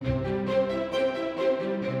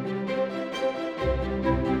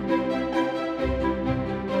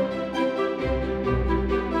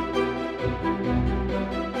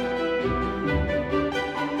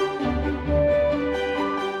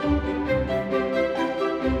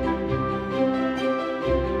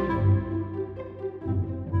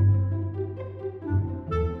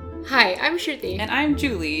Hi, I'm Shruti. And I'm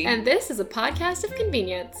Julie. And this is a podcast of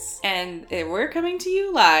convenience. And we're coming to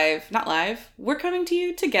you live. Not live. We're coming to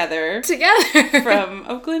you together. Together. From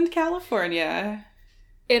Oakland, California.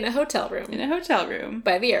 In a hotel room. In a hotel room.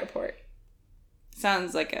 By the airport.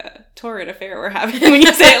 Sounds like a torrid affair we're having when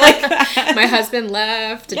you say it like that. My husband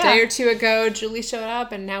left a day or two ago. Julie showed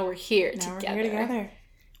up, and now we're here together. We're here together.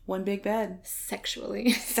 One big bed.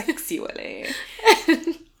 Sexually. Sexually.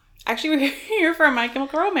 Actually, we're here for a My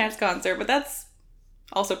Chemical Romance concert, but that's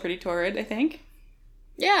also pretty torrid, I think.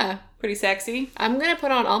 Yeah. Pretty sexy. I'm going to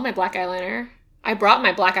put on all my black eyeliner. I brought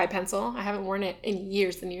my black eye pencil. I haven't worn it in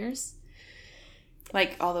years and years.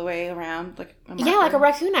 Like all the way around? Like a yeah, like a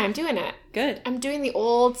raccoon eye. I'm doing it. Good. I'm doing the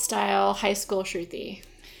old style high school Shruti.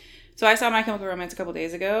 So I saw My Chemical Romance a couple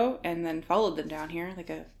days ago and then followed them down here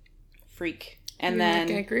like a freak. And then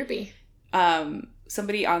like a groupie.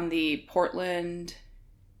 Somebody on the Portland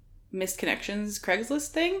Missed Connections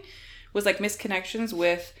Craigslist thing was like missed connections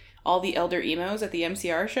with all the elder emos at the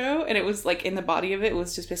MCR show, and it was like in the body of it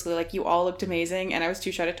was just basically like, you all looked amazing and I was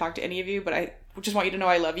too shy to talk to any of you, but I just want you to know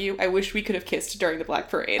I love you. I wish we could have kissed during the Black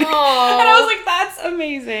Parade. And I was like, that's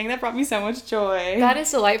amazing. That brought me so much joy. That is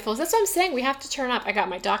delightful. That's what I'm saying. We have to turn up. I got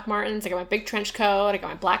my Doc Martens, I got my big trench coat, I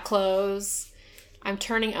got my black clothes. I'm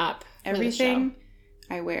turning up. Everything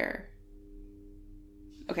I wear.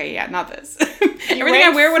 Okay, yeah, not this. Everything I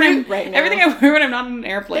wear when I'm everything I wear when I'm not on an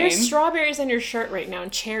airplane. There's strawberries on your shirt right now,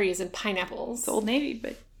 and cherries and pineapples. It's Old Navy,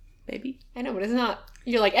 but baby. I know, but it's not.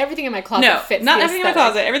 You're like, everything in my closet fits. Not everything in my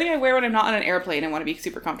closet. Everything I wear when I'm not on an airplane and want to be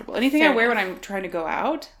super comfortable. Anything I wear when I'm trying to go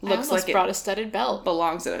out looks like it brought a studded belt.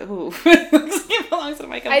 Belongs to looks like it belongs to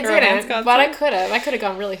My Chemical Romance concert. But I could have. I could have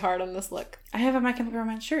gone really hard on this look. I have a My Chemical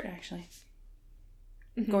Romance shirt actually.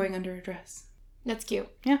 Mm-hmm. Going under a dress. That's cute.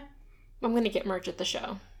 Yeah. I'm gonna get merch at the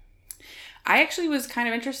show. I actually was kind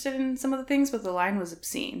of interested in some of the things, but the line was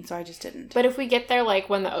obscene, so I just didn't. But if we get there, like,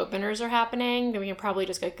 when the openers are happening, then we can probably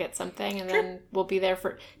just go get something, and then we'll be there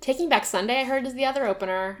for... Taking Back Sunday, I heard, is the other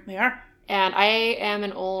opener. They are. And I am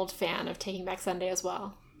an old fan of Taking Back Sunday as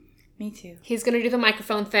well. Me too. He's going to do the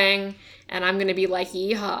microphone thing, and I'm going to be like,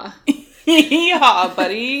 yeehaw. Yeehaw,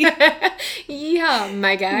 buddy. Yeehaw,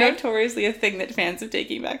 my guy. Notoriously a thing that fans of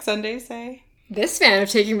Taking Back Sunday say. This fan of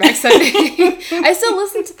Taking Back Sunday. I still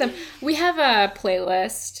listen to them. We have a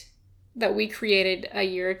playlist that we created a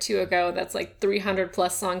year or two ago that's like 300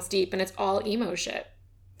 plus songs deep, and it's all emo shit.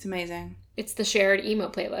 It's amazing. It's the shared emo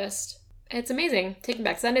playlist. It's amazing. Taking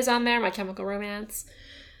Back Sunday's on there, My Chemical Romance.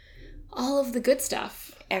 All of the good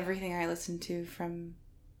stuff. Everything I listened to from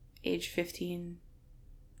age 15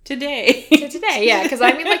 today. Today, yeah. Because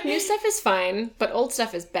I mean, like, new stuff is fine, but old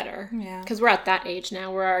stuff is better. Yeah. Because we're at that age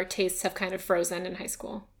now where our tastes have kind of frozen in high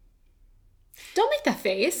school. Don't make that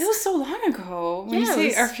face. It was so long ago. When you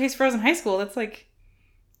say our taste frozen in high school, that's like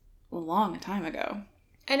a long time ago.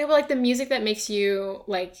 And it was like the music that makes you,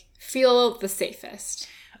 like, feel the safest.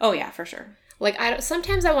 Oh, yeah, for sure. Like,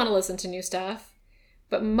 sometimes I want to listen to new stuff.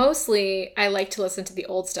 But mostly, I like to listen to the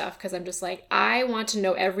old stuff because I'm just like, I want to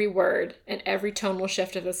know every word and every tonal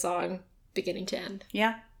shift of the song, beginning to end.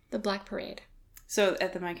 Yeah. The Black Parade. So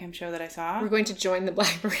at the My Chem show that I saw, we're going to join the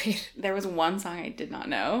Black Parade. There was one song I did not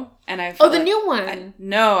know, and I felt the new one.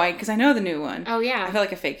 Because I know the new one. Oh yeah, I felt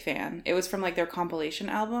like a fake fan. It was from like their compilation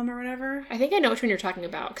album or whatever. I think I know which one you're talking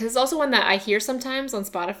about because it's also one that I hear sometimes on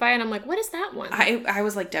Spotify, and I'm like, what is that one? I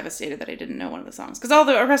was like devastated that I didn't know one of the songs because all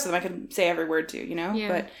the rest of them I could say every word to, you know. Yeah.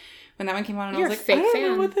 But when that one came on, and I was like, I don't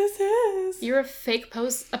know what this is. You're a fake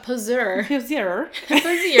poseur. Poseur.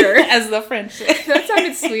 Poseur, as the French say. That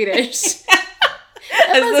sounded Swedish.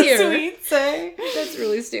 As the Swedes say. That's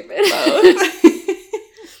really stupid.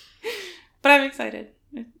 But I'm excited.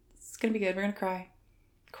 It's going to be good. We're going to cry.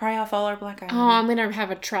 Cry off all our black eyes. Oh, I'm going to have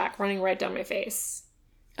a track running right down my face.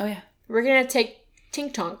 Oh, yeah. We're going to take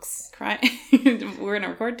Tink Tonks. Cry. We're going to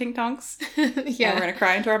record Tink Tonks. Yeah. And we're going to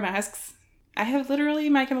cry into our masks. I have literally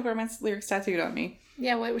My Chemical Romance lyrics tattooed on me.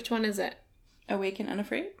 Yeah, which one is it? Awake and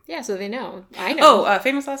Unafraid? Yeah, so they know. I know. Oh,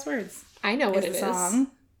 Famous Last Words. I know what it is.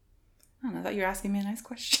 Song. I don't know. I thought you were asking me a nice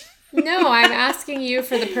question. No, I'm asking you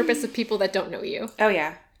for the purpose of people that don't know you. Oh,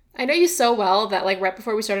 yeah. I know you so well that, like, right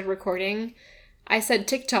before we started recording, I said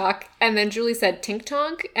TikTok, and then Julie said Tink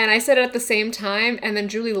Tonk, and I said it at the same time, and then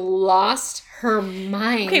Julie lost her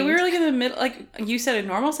mind. Okay, we were, like, in the middle, like, you said a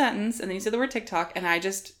normal sentence, and then you said the word TikTok, and I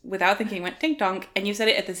just, without thinking, went Tink Tonk, and you said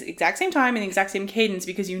it at the exact same time in the exact same cadence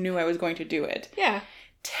because you knew I was going to do it. Yeah.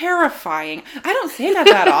 Terrifying. I don't say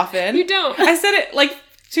that often. You don't. I said it, like,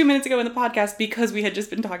 2 minutes ago in the podcast because we had just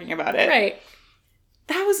been talking about it. Right.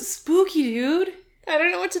 That was spooky, dude. I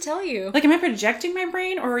don't know what to tell you. Like, am I projecting my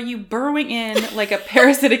brain, or are you burrowing in like a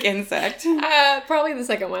parasitic insect? Probably the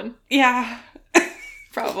second one. Yeah,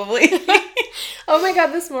 probably. Oh my god,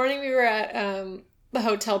 this morning we were at the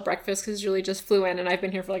hotel breakfast because Julie just flew in and I've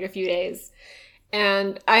been here for like a few days.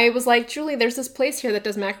 And I was like, Julie, there's this place here that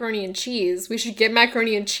does macaroni and cheese. We should get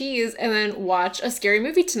macaroni and cheese and then watch a scary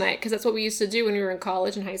movie tonight because that's what we used to do when we were in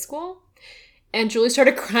college and high school. And Julie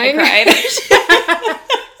started crying. I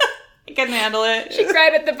couldn't handle it. She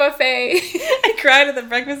cried at the buffet. I cried at the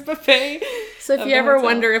breakfast buffet. So if you ever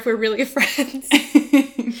wonder if we're really friends,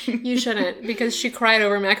 you shouldn't, because she cried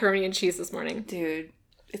over macaroni and cheese this morning. Dude,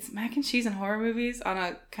 it's mac and cheese and horror movies on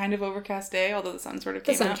a kind of overcast day, although the sun sort of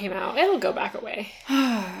came out. The sun came out. It'll go back away.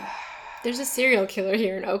 There's a serial killer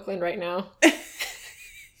here in Oakland right now.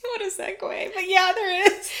 What a segue. But yeah, there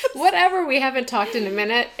is. Whatever, we haven't talked in a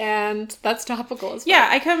minute, and that's topical as well. Yeah,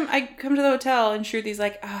 I come to the hotel, and Shruti's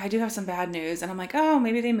like, oh, I do have some bad news. And I'm like, oh,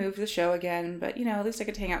 maybe they moved the show again, but, you know, at least I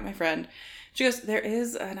could hang out with my friend. She goes, there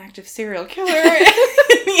is an active serial killer in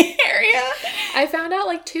the area. I found out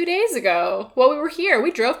like 2 days ago. While we were here,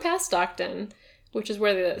 we drove past Stockton, which is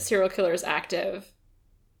where the serial killer is active.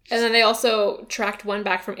 And then they also tracked one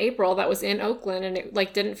back from April that was in Oakland, and it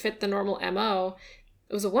like didn't fit the normal MO.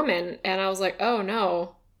 It was a woman, and I was like, oh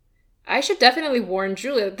no. I should definitely warn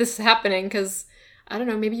Julia that this is happening, because, I don't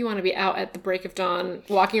know, maybe you want to be out at the break of dawn,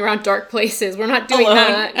 walking around dark places. We're not doing alone.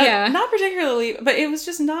 that. Yeah. Not particularly, but it was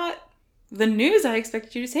just not the news I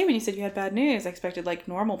expected you to say when you said you had bad news. I expected, like,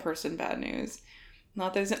 normal person bad news.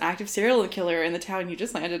 Not there's an active serial killer in the town you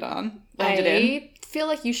just landed in. I feel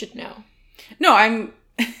like you should know. No, I'm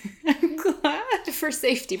glad. For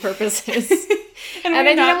safety purposes. And I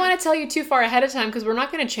didn't want to tell you too far ahead of time because we're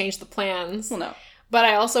not going to change the plans. Well, no. But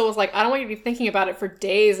I also was like, I don't want you to be thinking about it for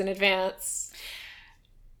days in advance.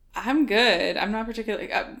 I'm good. I'm not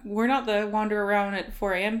particularly... we're not the wander around at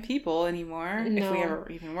 4 a.m. people anymore. No. If we ever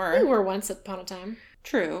even were. We were once upon a time.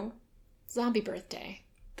 True. Zombie birthday.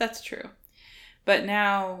 That's true. But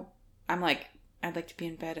now I'm like, I'd like to be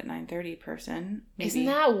in bed at 9:30 person. Maybe. Isn't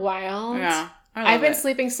that wild? Yeah. I've been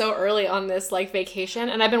sleeping so early on this like vacation,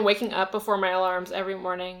 and I've been waking up before my alarms every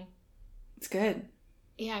morning. It's good.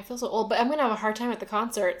 Yeah, I feel so old, but I'm going to have a hard time at the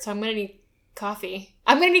concert, so I'm going to need coffee.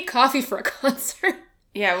 I'm going to need coffee for a concert.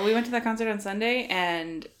 Yeah, well, we went to that concert on Sunday,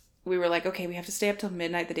 and we were like, okay, we have to stay up till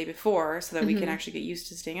midnight the day before so that we can actually get used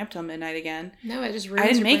to staying up till midnight again. No, it just ruins I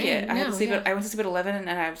didn't make brain. it. I had to sleep I went to sleep at 11, and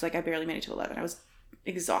I was like, I barely made it to 11. I was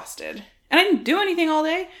exhausted. And I didn't do anything all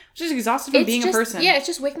day. I was just exhausted from being a person. Yeah, it's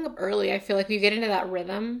just waking up early. I feel like we get into that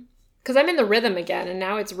rhythm. Because I'm in the rhythm again, and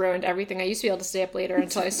now it's ruined everything. I used to be able to stay up later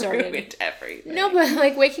until I started. Ruined everything. No, but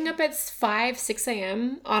like waking up at 5, 6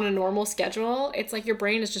 a.m. on a normal schedule, it's like your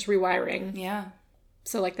brain is just rewiring. Yeah.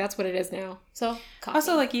 So like that's what it is now. So coffee.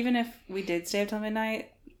 Also, like even if we did stay up till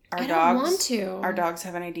midnight, I don't want to. Our dogs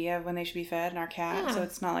have an idea of when they should be fed, and our cat. Yeah. So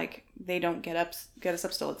it's not like they don't get us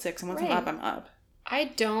up still at 6. And once I'm up. I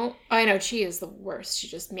know Chi is the worst. She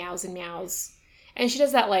just meows and meows. And she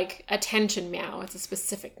does that, like, attention meow. It's a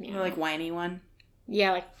specific meow. The, like, whiny one.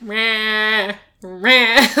 Yeah, like, rah,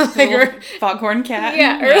 rah. Like her foghorn cat.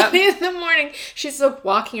 Yeah, early in the morning. She's so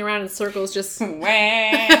walking around in circles, just wailing.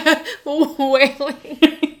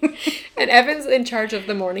 And Evan's in charge of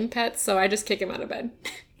the morning pets, so I just kick him out of bed.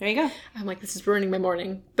 There you go. I'm like, this is ruining my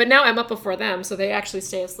morning. But now I'm up before them, so they actually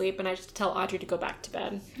stay asleep, and I just tell Audrey to go back to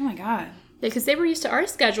bed. Oh, my God. Yeah, because they were used to our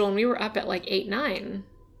schedule, and we were up at, like, 8, 9.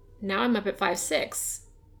 Now I'm up at 5, 6.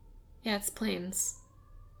 Yeah, it's planes.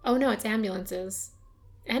 Oh, no, it's ambulances.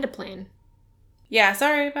 And a plane. Yeah,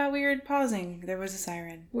 sorry about weird pausing. There was a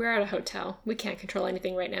siren. We're at a hotel. We can't control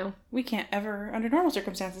anything right now. We can't ever, under normal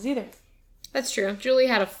circumstances, either. That's true. Julie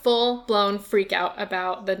had a full-blown freak out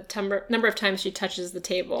about the number of times she touches the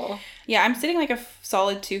table. Yeah, I'm sitting like a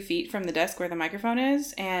solid 2 feet from the desk where the microphone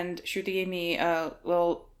is, and Shruti gave me a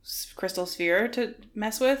little crystal sphere to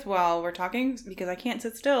mess with while we're talking because I can't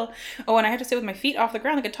sit still. Oh, and I have to sit with my feet off the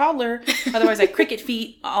ground like a toddler. Otherwise, I cricket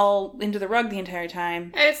feet all into the rug the entire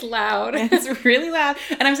time. And it's loud. And it's really loud.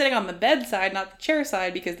 And I'm sitting on the bed side, not the chair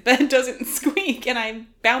side, because the bed doesn't squeak and I'm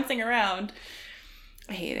bouncing around.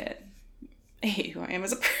 I hate it. I hate who I am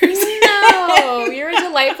as a person. No, you're a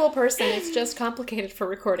delightful person. It's just complicated for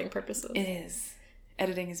recording purposes. It is.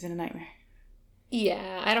 Editing has been a nightmare.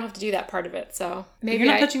 Yeah, I don't have to do that part of it, so maybe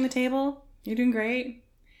you're not touching the table. You're doing great.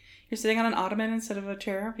 You're sitting on an ottoman instead of a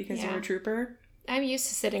chair because you're a trooper. I'm used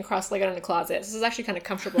to sitting cross-legged in a closet. This is actually kind of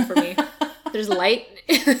comfortable for me. There's light.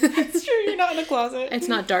 It's true, you're not in a closet. It's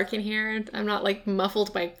not dark in here. I'm not, like,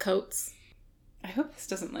 muffled by coats. I hope this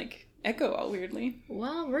doesn't, like, echo all weirdly.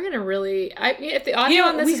 Well, we're going to really... if the audio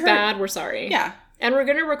on this is bad, we're sorry. Yeah. And we're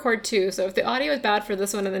going to record 2, so if the audio is bad for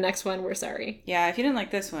this one and the next one, we're sorry. Yeah, if you didn't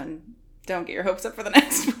like this one, don't get your hopes up for the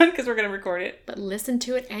next one because we're going to record it. But listen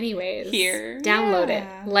to it anyways. Here. Download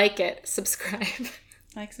Yeah. it. Like it. Subscribe.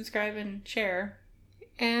 Like, subscribe, and share.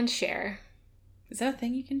 And share. Is that a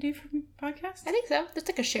thing you can do for podcasts? I think so. There's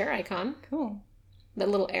like a share icon. Cool. That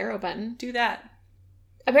little arrow button. Do that.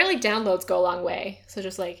 Apparently downloads go a long way. So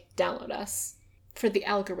just like download us. For the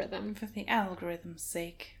algorithm. For the algorithm's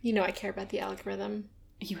sake. You know I care about the algorithm.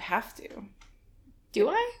 You have to. Do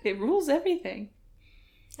I? It rules everything.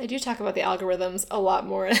 I do talk about the algorithms a lot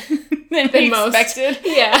more than most. Expected.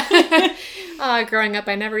 Yeah. Growing up,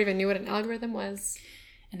 I never even knew what an algorithm was.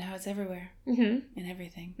 And now it's everywhere. Mm-hmm. And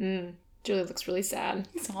everything. Julie looks really sad.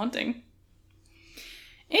 It's haunting.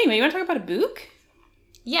 Anyway, you want to talk about a book?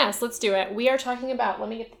 Yes, let's do it. We are talking about, let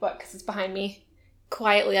me get the book because it's behind me.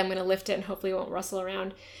 Quietly, I'm going to lift it and hopefully it won't rustle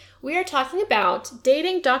around. We are talking about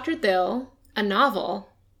Dating Dr. Dil, a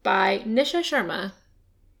novel by Nisha Sharma.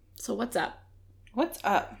 So what's up? What's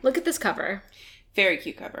up? Look at this cover. Very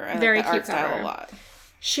cute cover. I Very like the cute art style cover. a lot.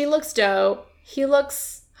 She looks dope. He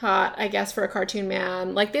looks hot, I guess, for a cartoon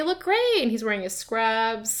man. Like, they look great. And he's wearing his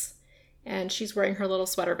scrubs. And she's wearing her little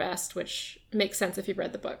sweater vest, which makes sense if you've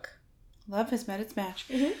read the book. Love has met its match.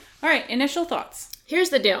 Mm-hmm. All right, initial thoughts.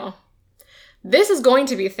 Here's the deal. This is going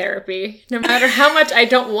to be therapy, no matter how much I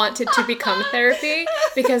don't want it to become therapy,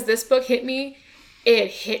 because this book hit me.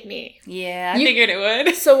 It hit me. Yeah, I figured it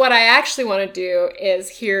would. So what I actually want to do is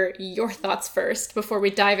hear your thoughts first before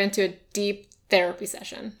we dive into a deep therapy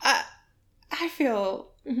session. I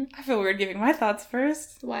feel weird giving my thoughts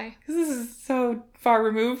first. Why? Because this is so far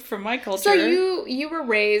removed from my culture. So you were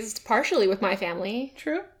raised partially with my family.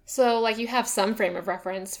 True. So like you have some frame of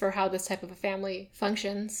reference for how this type of a family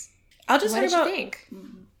functions. I'll just What talk did you about, think?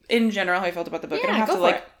 in general, how I felt about the book. Yeah, I don't have go to, for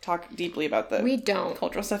like, it. talk deeply about the We don't.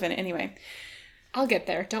 cultural stuff in it anyway. I'll get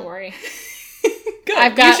there. Don't worry.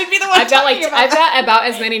 Good. You should be the one I've got talking about I've got about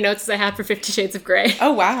as many notes as I had for 50 Shades of Grey.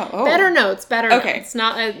 Oh, wow. Oh. Better notes. Okay. Notes.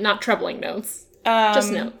 Not troubling notes.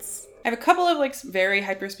 Just notes. I have a couple of, like, very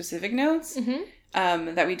hyper-specific notes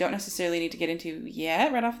Mm-hmm. that we don't necessarily need to get into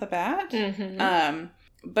yet right off the bat. Mm-hmm.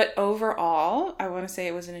 But overall, I want to say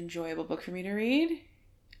it was an enjoyable book for me to read.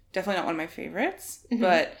 Definitely not one of my favorites,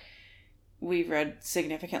 but we've read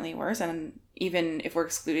significantly worse. And even if we're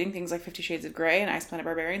excluding things like 50 Shades of Grey and Ice Planet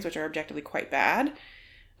Barbarians, which are objectively quite bad,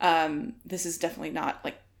 this is definitely not,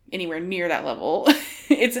 like, anywhere near that level.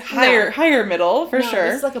 It's higher middle, for sure.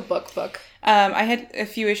 This is like a book. I had a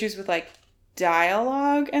few issues with, like,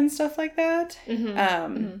 dialogue and stuff like that.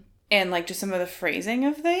 And, like, just some of the phrasing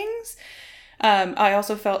of things. I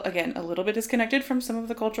also felt, again, a little bit disconnected from some of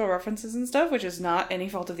the cultural references and stuff, which is not any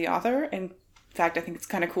fault of the author. In fact, I think it's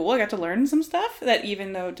kind of cool. I got to learn some stuff that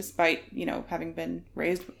even though, despite, you know, having been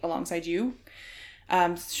raised alongside you,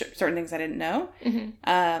 certain things I didn't know.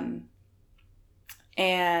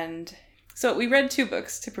 And so we read 2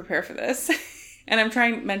 books to prepare for this. And I'm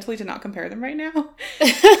trying mentally to not compare them right now.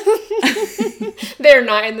 They're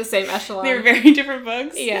not in the same echelon. They're very different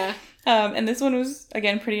books. Yeah. And this one was,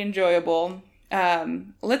 again, pretty enjoyable.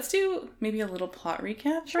 Let's do maybe a little plot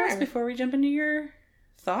recap first before we jump into your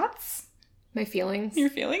thoughts. My feelings. Your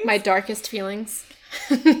feelings? My darkest feelings.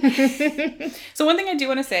 So one thing I do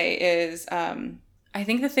want to say is I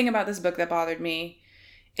think the thing about this book that bothered me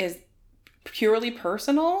is purely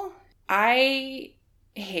personal. I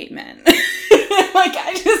hate men. Like,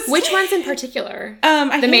 I just... Which ones in particular?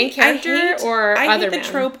 The main character or I other hate the men?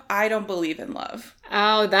 trope, I don't believe in love.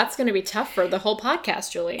 Oh, that's going to be tough for the whole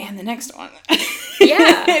podcast, Julie. And the next one.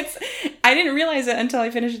 Yeah. I didn't realize it until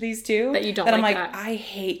I finished these 2. That you don't that like I'm like, that. I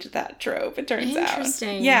hate that trope, it turns out.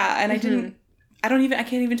 Interesting. Yeah, and I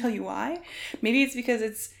can't even tell you why. Maybe it's because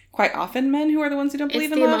it's quite often men who are the ones who don't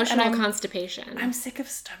believe It's in the love. emotional constipation. I'm sick of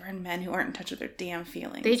stubborn men who aren't in touch with their damn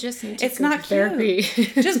feelings. They just need to It's go not to therapy.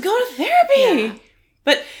 Just go to therapy. Yeah.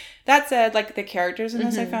 But that said, like, the characters in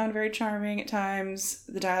this I found very charming at times.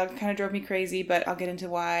 The dialogue kind of drove me crazy, but I'll get into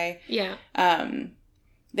why. Yeah.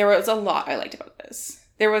 There was a lot I liked about this.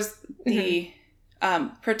 There was the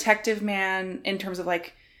protective man in terms of,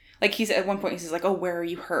 like he's at one point he says, like, oh, where are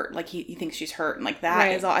you hurt? Like, he thinks she's hurt. And, like,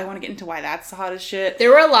 that is all. I want to get into why that's hot as shit. There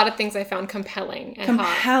were a lot of things I found compelling and hot.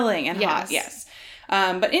 Compelling and hot, yes.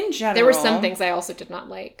 But in general... There were some things I also did not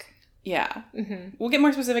like. Yeah. We'll get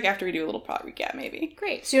more specific after we do a little plot recap, maybe.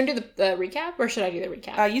 Great. So you want to do the recap, or should I do the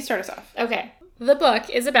recap? You start us off. Okay. The book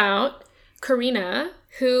is about Karina,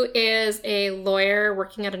 who is a lawyer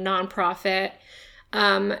working at a nonprofit.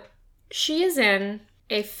 She is in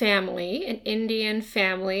a family, an Indian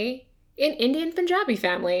family, an Indian Punjabi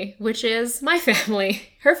family, which is my family.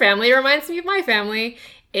 Her family reminds me of my family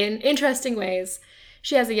in interesting ways.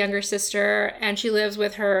 She has a younger sister, and she lives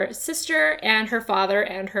with her sister and her father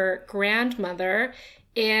and her grandmother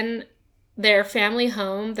in their family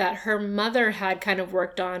home that her mother had kind of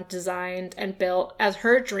worked on, designed, and built as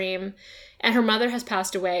her dream. And her mother has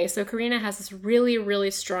passed away. So Karina has this really, really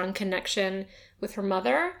strong connection with her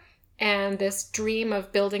mother and this dream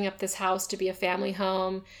of building up this house to be a family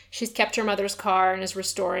home. She's kept her mother's car and is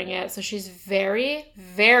restoring it. So she's very,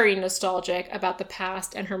 very nostalgic about the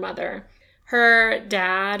past and her mother. Her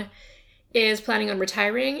dad is planning on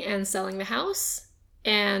retiring and selling the house.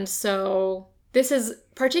 And so this is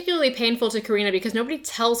particularly painful to Karina because nobody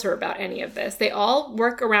tells her about any of this. They all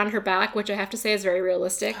work around her back, which I have to say is very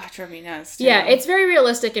realistic. Oh, drove me nuts. Yeah, it's very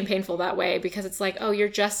realistic and painful that way because it's like, oh, you're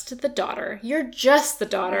just the daughter. You're just the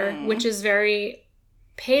daughter, which is very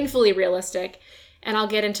painfully realistic. And I'll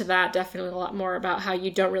get into that definitely a lot more about how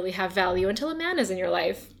you don't really have value until a man is in your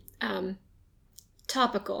life.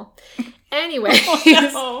 Topical. Anyway,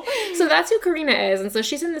 so that's who Karina is. And so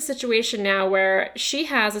she's in this situation now where she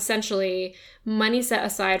has essentially money set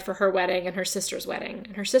aside for her wedding and her sister's wedding.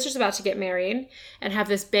 And her sister's about to get married and have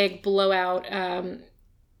this big blowout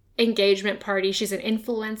engagement party. She's an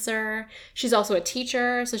influencer. She's also a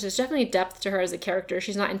teacher. So there's definitely depth to her as a character.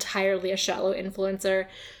 She's not entirely a shallow influencer,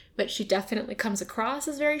 but she definitely comes across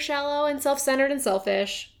as very shallow and self-centered and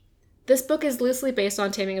selfish. This book is loosely based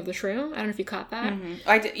on Taming of the Shrew. I don't know if you caught that.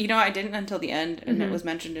 I didn't until the end, and it was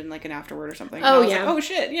mentioned in like an afterword or something. Oh, yeah. like, oh,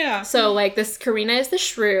 shit, yeah. So, like, this Karina is the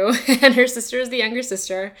shrew, and her sister is the younger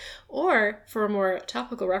sister. Or, for a more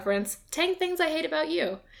topical reference, 10 Things I Hate About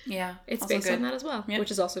You. Yeah. It's based on that as well,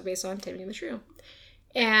 which is also based on Taming of the Shrew.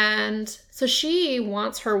 And so she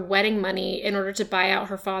wants her wedding money in order to buy out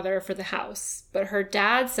her father for the house. But her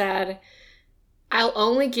dad said, I'll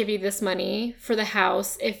only give you this money for the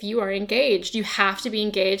house if you are engaged. You have to be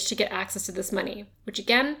engaged to get access to this money, which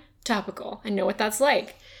again, topical. I know what that's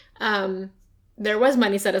like. There was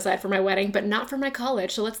money set aside for my wedding, but not for my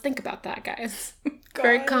college. So let's think about that, guys.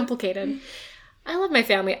 Very complicated. I love my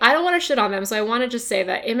family. I don't want to shit on them. So I want to just say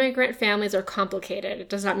that immigrant families are complicated. It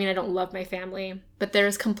does not mean I don't love my family, but there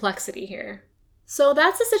is complexity here. So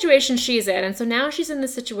that's the situation she's in. And so now she's in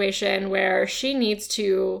this situation where she needs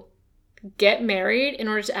to get married in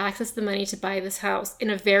order to access the money to buy this house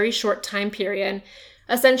in a very short time period,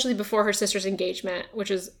 essentially before her sister's engagement,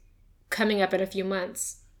 which is coming up in a few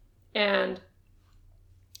months. And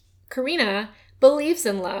Karina believes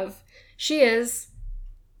in love. She is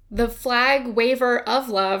the flag waver of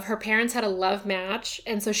love. Her parents had a love match,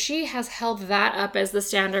 and so she has held that up as the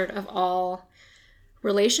standard of all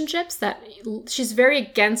relationships. That she's very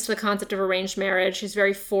against the concept of arranged marriage. She's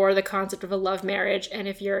very for the concept of a love marriage. And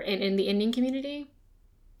if you're in the Indian community,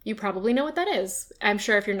 you probably know what that is. I'm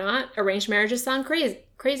sure if you're not, arranged marriages sound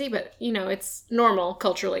crazy, but it's normal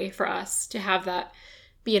culturally for us to have that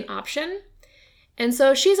be an option. And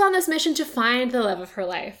so she's on this mission to find the love of her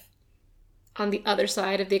life. On the other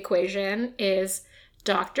side of the equation is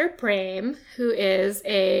Dr. Prem, who is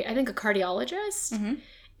I think a cardiologist. Mm-hmm.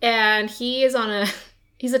 And he's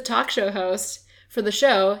a talk show host for the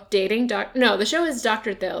show the show is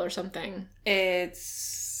Dr. Dill or something.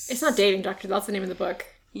 It's not Dating Dr. Dill, that's the name of the book.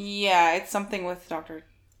 Yeah, it's something with Dr.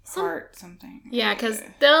 Heart something. Yeah, because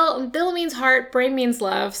Dill means heart, Brain means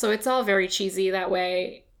love, so it's all very cheesy that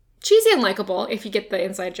way. Cheesy and likable, if you get the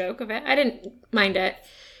inside joke of it. I didn't mind it.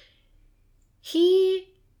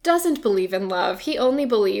 He doesn't believe in love. He only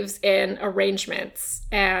believes in arrangements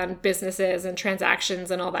and businesses and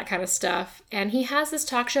transactions and all that kind of stuff. And he has this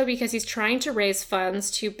talk show because he's trying to raise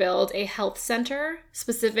funds to build a health center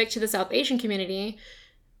specific to the South Asian community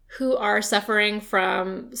who are suffering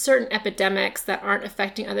from certain epidemics that aren't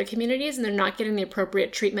affecting other communities, and they're not getting the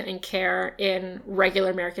appropriate treatment and care in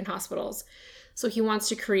regular American hospitals. So he wants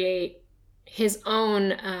to create his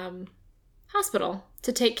own hospital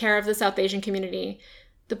to take care of the South Asian community.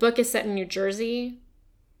 The book is set in New Jersey.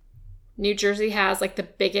 New Jersey has like the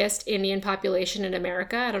biggest Indian population in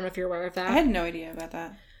America. I don't know if you're aware of that. I had no idea about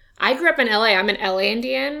that. I grew up in LA. I'm an LA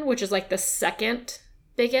Indian, which is like the second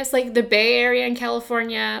biggest, like the Bay Area in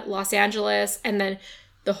California, Los Angeles, and then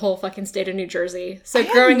the whole fucking state of New Jersey. So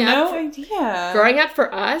growing up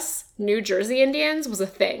for us, New Jersey Indians was a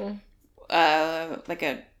thing.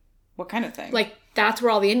 What kind of thing? Like, that's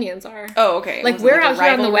where all the Indians are. Oh, okay. Like, we're out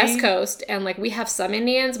here on the West Coast, and, like, we have some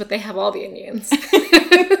Indians, but they have all the Indians.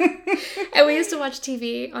 And we used to watch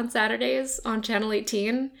TV on Saturdays on Channel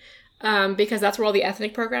 18, because that's where all the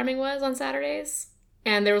ethnic programming was on Saturdays.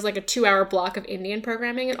 And there was, like, a 2-hour block of Indian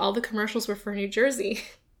programming, and all the commercials were for New Jersey.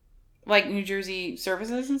 Like New Jersey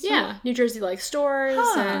services and stuff? Yeah. New Jersey, like, stores,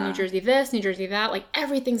 and New Jersey this, New Jersey that. Like,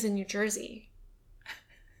 everything's in New Jersey.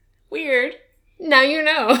 Weird. Now you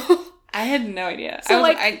know. I had no idea. So,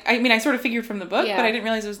 I mean, I sort of figured from the book, Yeah. but I didn't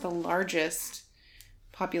realize it was the largest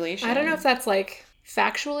population. I don't know if that's, like,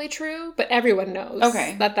 factually true, but everyone knows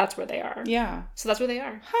that that's where they are. Yeah. So that's where they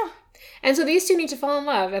are. Huh. And so these two need to fall in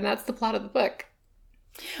love, and that's the plot of the book.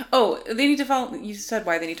 Oh, they need to fall... You said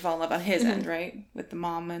why they need to fall in love on his end, right? With the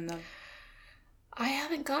mom and the... I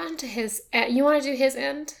haven't gotten to his... You want to do his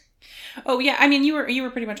end? Oh, yeah. I mean, you were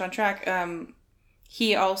pretty much on track.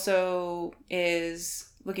 He also is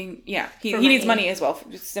looking... Yeah. He needs money as well.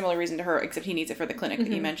 For similar reason to her, except he needs it for the clinic that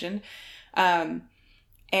you mentioned.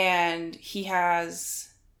 And he has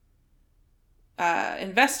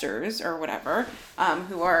investors or whatever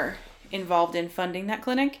who are involved in funding that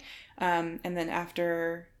clinic. And then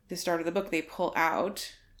after the start of the book, they pull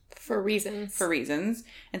out for reasons.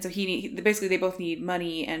 And so basically they both need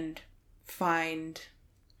money and find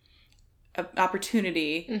an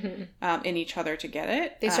opportunity in each other to get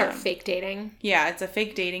it. They start fake dating. Yeah, it's a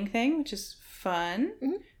fake dating thing, which is fun.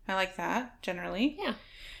 Mm-hmm. I like that generally.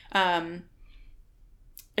 Yeah.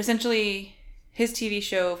 Essentially, his TV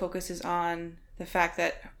show focuses on the fact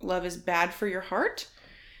that love is bad for your heart.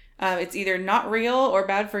 It's either not real or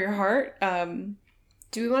bad for your heart.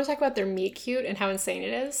 Do we want to talk about their meet cute and how insane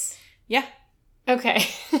it is? Yeah. Okay.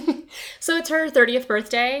 So it's her 30th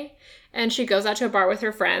birthday, and she goes out to a bar with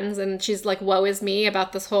her friends, and she's like, woe is me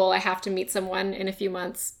about this whole I have to meet someone in a few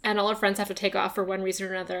months, and all her friends have to take off for one reason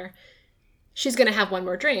or another. She's going to have one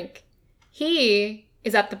more drink. He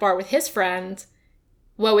is at the bar with his friend.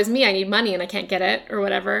 Woe is me, I need money and I can't get it, or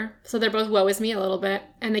whatever. So they're both woe is me a little bit.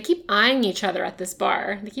 And they keep eyeing each other at this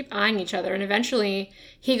bar. They keep eyeing each other. And eventually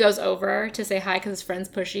he goes over to say hi because his friend's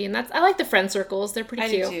pushy. And I like the friend circles. They're pretty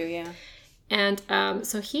cute. I do too, yeah. And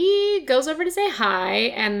so he goes over to say hi,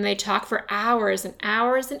 and they talk for hours and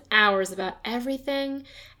hours and hours about everything.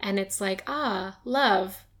 And it's like,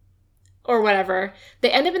 love, or whatever.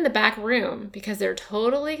 They end up in the back room because they're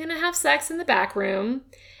totally going to have sex in the back room.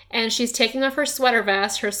 And she's taking off her sweater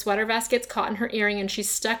vest. Her sweater vest gets caught in her earring, and she's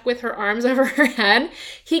stuck with her arms over her head.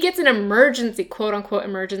 He gets an emergency, quote-unquote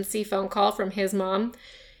emergency phone call from his mom.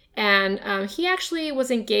 And he actually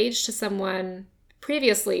was engaged to someone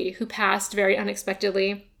previously who passed very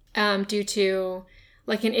unexpectedly due to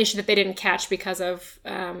like an issue that they didn't catch because of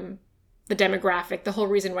the demographic. The whole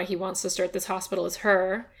reason why he wants to start this hospital is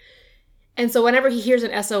her. And so whenever he hears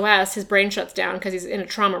an SOS, his brain shuts down because he's in a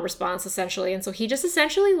trauma response, essentially. And so he just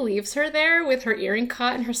essentially leaves her there with her earring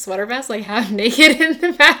caught in her sweater vest, like half naked in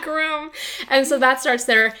the back room. And so that starts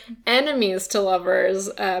their enemies to lovers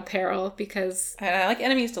peril because... I like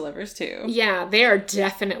enemies to lovers, too. Yeah, they are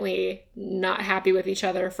definitely not happy with each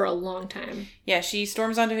other for a long time. Yeah, she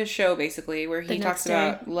storms onto his show, basically, where he talks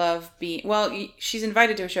about love being... Well, she's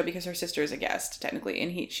invited to a show because her sister is a guest, technically,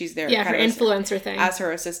 and she's there... Yeah, her influencer thing. As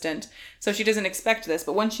her assistant. So she doesn't expect this,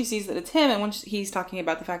 but once she sees that it's him, and once he's talking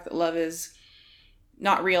about the fact that love is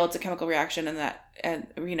not real, it's a chemical reaction, and that,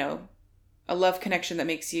 a love connection that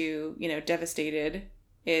makes you, devastated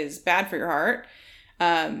is bad for your heart,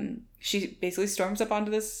 she basically storms up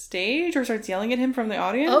onto the stage or starts yelling at him from the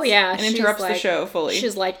audience. Oh, yeah. And interrupts the show fully.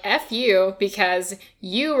 She's like, F you, because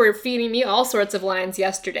you were feeding me all sorts of lines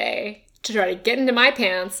yesterday to try to get into my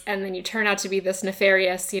pants, and then you turn out to be this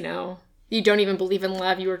nefarious, you don't even believe in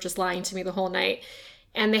love, you were just lying to me the whole night.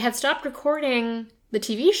 And they had stopped recording the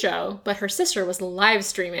TV show, but her sister was live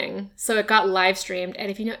streaming. So it got live streamed. And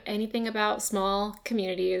if you know anything about small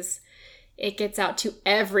communities, it gets out to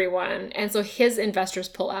everyone. And so his investors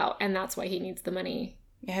pull out, and that's why he needs the money.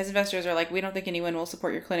 Yeah, his investors are like, we don't think anyone will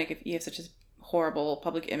support your clinic if you have such a horrible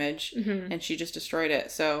public image. Mm-hmm. And she just destroyed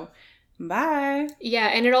it. So, bye. Yeah,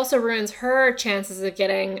 and it also ruins her chances of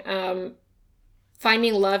getting,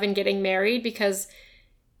 finding love and getting married, because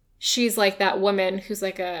she's like that woman who's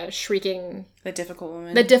like a shrieking... The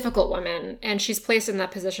difficult woman. And she's placed in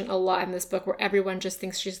that position a lot in this book where everyone just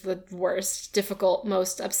thinks she's the worst, difficult,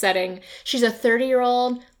 most upsetting. She's a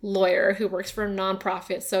 30-year-old lawyer who works for a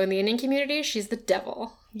nonprofit. So in the Indian community, she's the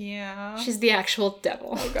devil. Yeah. She's the actual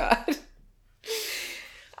devil. Oh, God.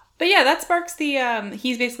 But yeah, that sparks the...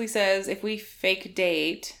 he basically says, if we fake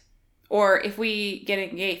date, or if we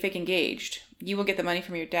get fake engaged, you will get the money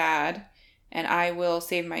from your dad, and I will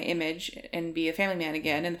save my image and be a family man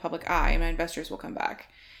again in the public eye, and my investors will come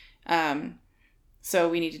back. So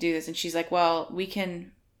we need to do this. And she's like, well, we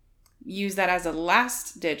can use that as a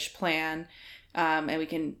last-ditch plan,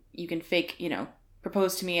 and you can fake,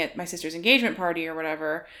 propose to me at my sister's engagement party or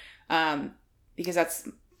whatever, because that's,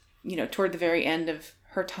 toward the very end of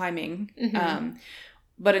her timing. Mm-hmm.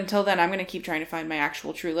 But until then, I'm going to keep trying to find my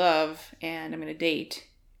actual true love, and I'm going to date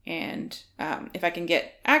And if I can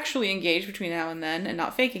get actually engaged between now and then and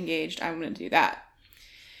not fake engaged, I'm going to do that.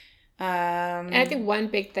 And I think one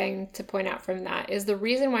big thing to point out from that is the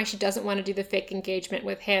reason why she doesn't want to do the fake engagement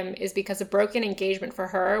with him is because a broken engagement for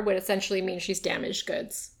her would essentially mean she's damaged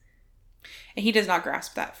goods. And he does not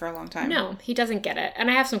grasp that for a long time. No, he doesn't get it. And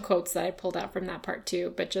I have some quotes that I pulled out from that part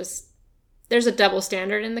too, but just there's a double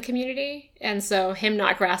standard in the community. And so him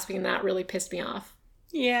not grasping that really pissed me off.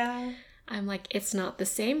 Yeah. I'm like, it's not the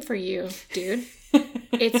same for you, dude.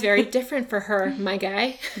 It's very different for her, my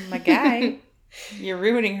guy. My guy. You're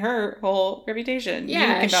ruining her whole reputation.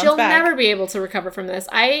 Yeah, she'll never be able to recover from this.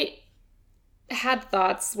 I had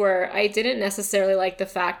thoughts where I didn't necessarily like the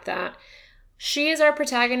fact that she is our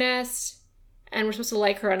protagonist and we're supposed to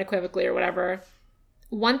like her unequivocally or whatever.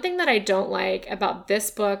 One thing that I don't like about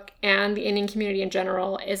this book and the Indian community in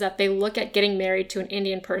general is that they look at getting married to an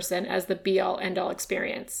Indian person as the be-all, end-all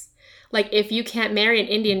experience. Like, if you can't marry an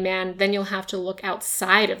Indian man, then you'll have to look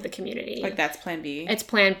outside of the community. Like, that's plan B. It's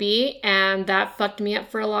plan B, and that fucked me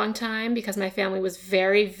up for a long time because my family was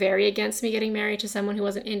very, very against me getting married to someone who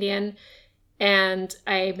wasn't Indian. And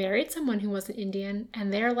I married someone who wasn't Indian,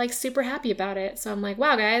 and they're, like, super happy about it. So I'm like,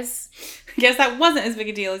 wow, guys. I guess that wasn't as big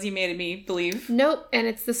a deal as you made me believe. Nope, and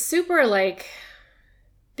it's the super, like,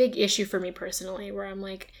 big issue for me personally, where I'm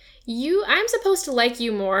like, I'm supposed to like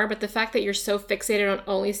you more, but the fact that you're so fixated on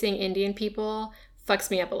only seeing Indian people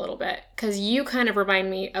fucks me up a little bit. Because you kind of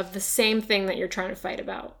remind me of the same thing that you're trying to fight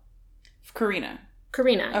about. Karina,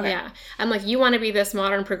 okay. Yeah. I'm like, you want to be this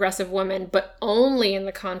modern progressive woman, but only in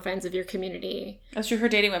the confines of your community. That's true. Her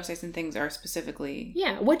dating websites and things are specifically...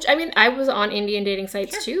 Yeah, which, I mean, I was on Indian dating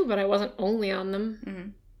sites too, but I wasn't only on them.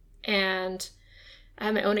 Mm-hmm. And I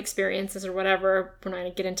have my own experiences or whatever. When I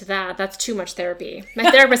get into that, that's too much therapy. My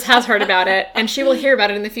therapist has heard about it, and she will hear about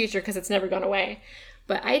it in the future because it's never gone away.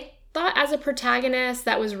 But I thought as a protagonist,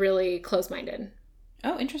 that was really close-minded.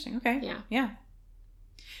 Oh, interesting. Okay. Yeah. Yeah.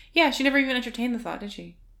 Yeah, she never even entertained the thought, did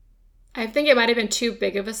she? I think it might have been too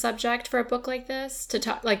big of a subject for a book like this to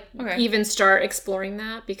talk, even start exploring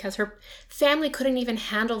that, because her family couldn't even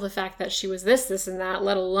handle the fact that she was this, and that,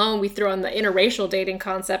 let alone we throw on the interracial dating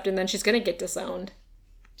concept and then she's going to get disowned.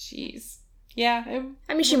 Jeez. Yeah.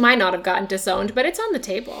 I mean, she might not have gotten disowned, but it's on the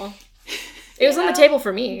table. It was on the table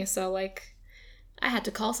for me, so, like, I had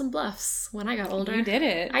to call some bluffs when I got older. You did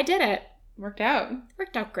it. I did it. Worked out.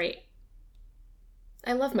 Worked out great.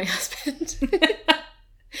 I love my husband.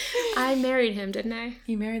 I married him, didn't I?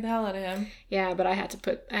 You married the hell out of him. Yeah, but I had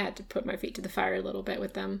to put my feet to the fire a little bit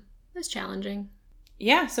with them. It was challenging.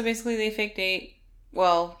 Yeah, so basically they fake date.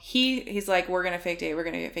 Well, he's like, we're going to fake date. We're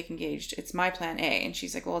going to get fake engaged. It's my plan A. And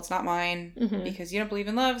she's like, well, it's not mine because you don't believe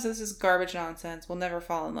in love. So this is garbage nonsense. We'll never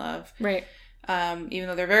fall in love. Right. Even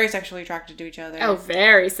though they're very sexually attracted to each other. Oh,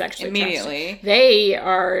 very sexually immediately. Attracted. They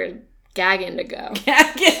are gagging to go.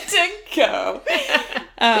 Gagging to go.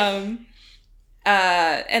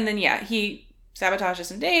 And then, yeah, he sabotages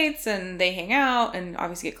some dates and they hang out and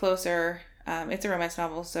obviously get closer. It's a romance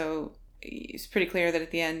novel, so it's pretty clear that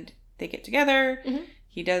at the end they get together. Mm-hmm.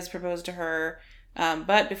 He does propose to her.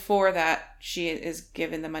 But before that, she is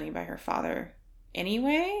given the money by her father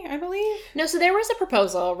anyway, I believe. No, so there was a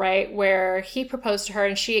proposal, right, where he proposed to her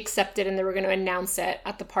and she accepted and they were going to announce it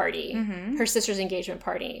at the party, her sister's engagement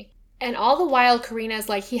party. And all the while, Karina's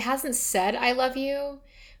like, he hasn't said, I love you,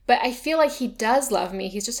 but I feel like he does love me.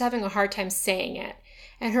 He's just having a hard time saying it.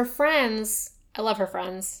 And her friends, I love her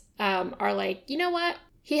friends, are like, you know what?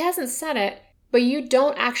 He hasn't said it, but you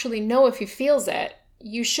don't actually know if he feels it.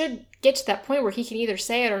 You should get to that point where he can either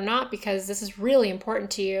say it or not because this is really important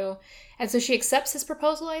to you. And so she accepts his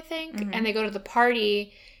proposal, I think, and they go to the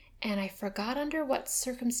party. And I forgot under what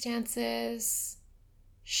circumstances.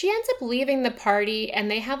 She ends up leaving the party and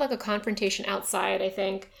they have like a confrontation outside, I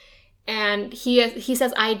think. And he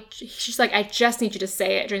says, she's like, I just need you to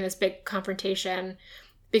say it during this big confrontation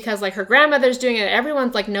because like her grandmother's doing it.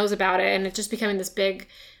 Everyone's like knows about it. And it's just becoming this big,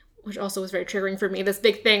 which also was very triggering for me, this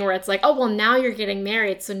big thing where it's like, oh, well, now you're getting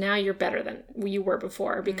married. So now you're better than you were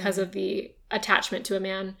before because of the attachment to a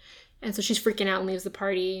man. And so she's freaking out and leaves the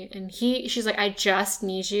party. And she's like, I just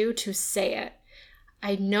need you to say it.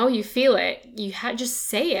 I know you feel it. You just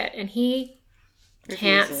say it. And he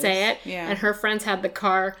can't say it. Yeah. And her friends had the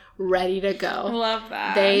car ready to go. I love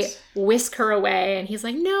that. They whisk her away. And he's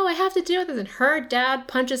like, no, I have to deal with this. And her dad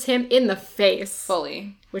punches him in the face.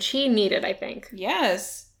 Fully. Which he needed, I think.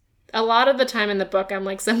 Yes. A lot of the time in the book, I'm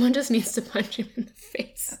like, someone just needs to punch him in the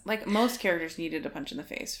face. Like, most characters needed a punch in the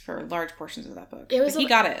face for large portions of that book. But he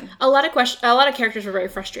got it. A lot of characters were very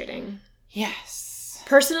frustrating. Yes.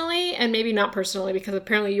 Personally, and maybe not personally, because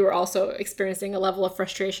apparently you were also experiencing a level of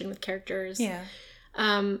frustration with characters. Yeah.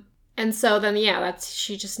 And so then,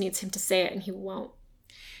 she just needs him to say it, and he won't.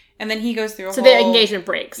 And then he goes through a So whole... the engagement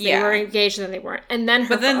breaks. They were engaged and then they weren't. And then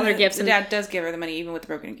her father gives him... the dad does give her the money even with the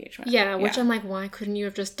broken engagement. Yeah, which I'm like, why couldn't you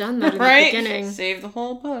have just done that in the beginning? Save the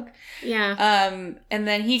whole book. Yeah. And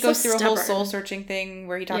then he goes through a whole soul-searching thing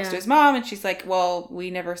where he talks to his mom, and she's like, well,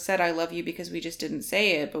 we never said I love you because we just didn't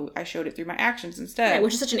say it, but I showed it through my actions instead. Right,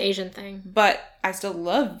 which is such an Asian thing. But I still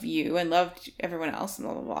love you and loved everyone else and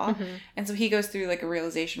blah, blah, blah. Mm-hmm. And so he goes through like a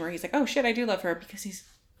realization where he's like, oh shit, I do love her because he's...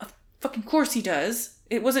 Fucking course he does.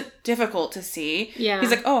 It wasn't difficult to see. Yeah. He's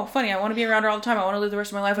like, oh, funny, I want to be around her all the time. I want to live the rest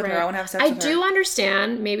of my life with her. I want to have sex with her. I do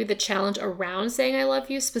understand maybe the challenge around saying I love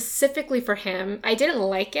you, specifically for him. I didn't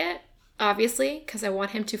like it, obviously, because I want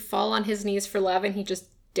him to fall on his knees for love, and he just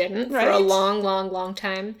didn't for a long, long, long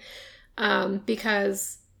time.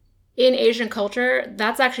 Because in Asian culture,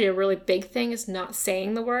 that's actually a really big thing, is not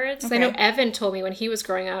saying the words. Okay. I know Evan told me when he was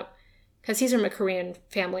growing up, because he's from a Korean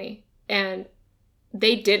family, and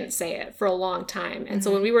they didn't say it for a long time. And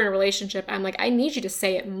so when we were in a relationship, I'm like, I need you to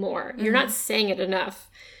say it more. You're not saying it enough.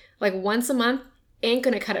 Like once a month ain't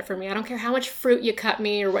gonna cut it for me. I don't care how much fruit you cut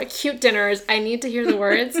me or what cute dinners. I need to hear the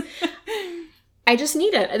words. I just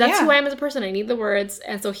need it. That's who I am as a person. I need the words.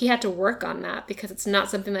 And so he had to work on that because it's not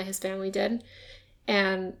something that his family did.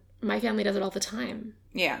 And my family does it all the time.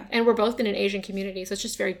 Yeah. And we're both in an Asian community, so it's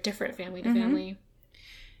just very different family to family.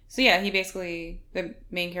 So yeah, he basically, the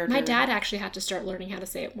main character... My dad actually had to start learning how to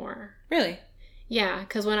say it more. Really? Yeah,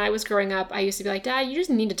 because when I was growing up, I used to be like, Dad, you just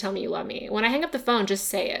need to tell me you love me. When I hang up the phone, just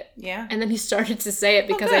say it. Yeah. And then he started to say it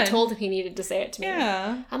because I told him he needed to say it to me.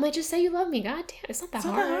 Yeah. I'm like, just say you love me. God damn, it's not that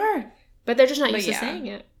hard. It's not that hard. But they're just not used to saying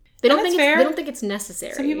it. They don't think it's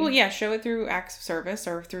necessary. Some people, show it through acts of service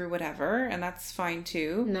or through whatever, and that's fine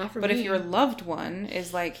too. Not for me. But if your loved one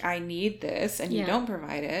is like, I need this, and you don't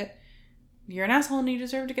provide it, you're an asshole and you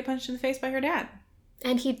deserve to get punched in the face by your dad.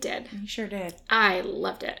 And he did. He sure did. I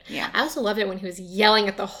loved it. Yeah. I also loved it when he was yelling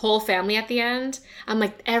at the whole family at the end. I'm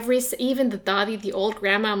like, even the Dadi, the old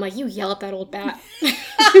grandma, I'm like, you yell at that old bat.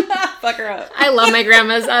 Fuck her up. I love my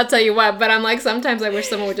grandmas, I'll tell you what, but I'm like, sometimes I wish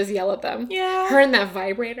someone would just yell at them. Yeah. Her and that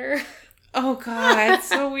vibrator. Oh, God. It's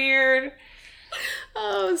so weird.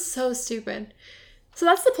 Oh, so stupid. So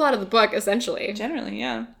that's the plot of the book, essentially. Generally,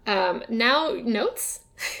 yeah. Now, notes?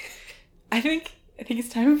 I think it's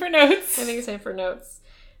time for notes. I think it's time for notes.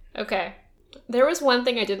 Okay. There was one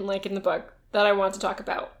thing I didn't like in the book that I want to talk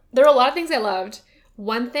about. There were a lot of things I loved.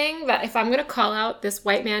 One thing that if I'm going to call out this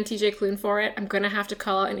white man, TJ Klune, for it, I'm going to have to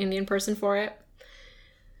call out an Indian person for it.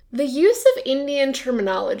 The use of Indian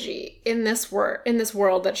terminology in this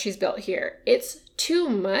world that she's built here, it's too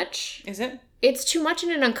much. Is it? It's too much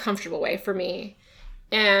in an uncomfortable way for me.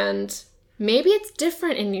 And... maybe it's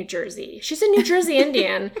different in New Jersey. She's a New Jersey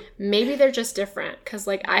Indian. Maybe they're just different. Because,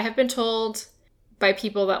 I have been told by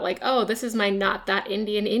people that, oh, this is my not that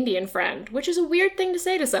Indian friend. Which is a weird thing to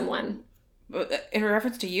say to someone. In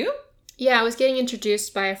reference to you? Yeah, I was getting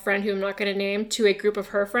introduced by a friend who I'm not going to name to a group of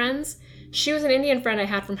her friends. She was an Indian friend I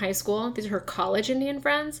had from high school. These are her college Indian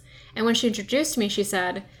friends. And when she introduced me, she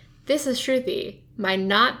said, "This is Shruti, my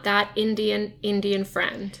not that Indian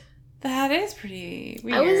friend." That is pretty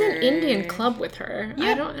weird. I was in Indian club with her. Yeah.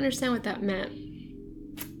 I don't understand what that meant.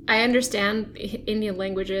 I understand Indian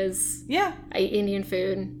languages. Yeah. I eat Indian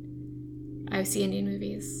food. I see Indian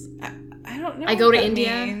movies. I don't know. I go to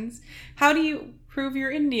India. Means. How do you prove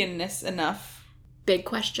your Indianness enough? Big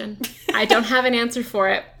question. I don't have an answer for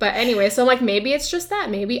it. But anyway, so I'm like, maybe it's just that.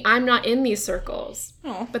 Maybe I'm not in these circles.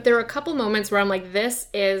 Oh. But there were a couple moments where I'm like, this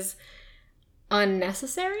is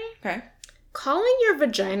unnecessary. Okay. Calling your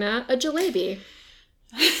vagina a jalebi.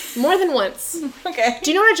 More than once. Okay.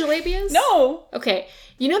 Do you know what a jalebi is? No. Okay.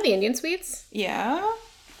 You know the Indian sweets? Yeah.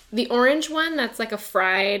 The orange one, that's like a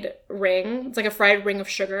fried ring. It's like a fried ring of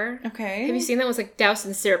sugar. Okay. Have you seen that? It's like doused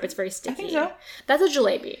in syrup. It's very sticky. I think so. That's a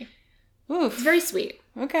jalebi. Oof. It's very sweet.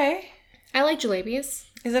 Okay. I like jalebis.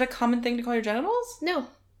 Is it a common thing to call your genitals? No.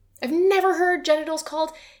 I've never heard genitals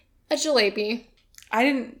called a jalebi. I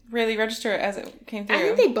didn't really register it as it came through. I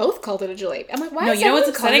think they both called it a jalebi. I'm like, why no, is you know what's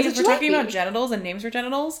everyone calling upsetting? If we're talking about genitals and names for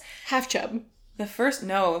genitals. Half chub. The first,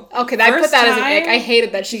 no. Okay, I put that as an ick. I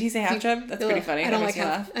hated that she... Did he say half chub? That's pretty funny. I don't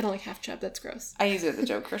like half chub. That's gross. I use it as a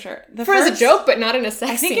joke for sure. As a joke, but not in a sex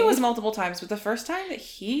I think scene. it was multiple times, but the first time that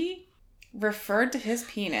he referred to his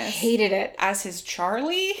penis... hated it. ...as his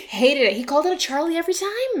Charlie... hated it. He called it a Charlie every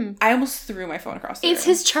time. I almost threw my phone across the room. It's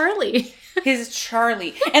his Charlie. His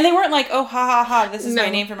Charlie. And they weren't like, oh, ha, ha, ha, this is my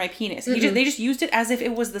name for my penis. They just used it as if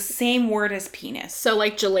it was the same word as penis. So,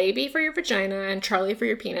 jalebi for your vagina and Charlie for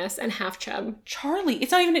your penis and half chub. Charlie.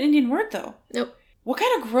 It's not even an Indian word, though. Nope. What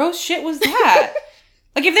kind of gross shit was that?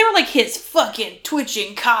 Like, if they were like, his fucking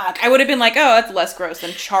twitching cock, I would have been like, oh, that's less gross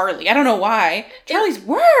than Charlie. I don't know why. Charlie's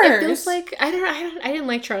worse. It feels like, I didn't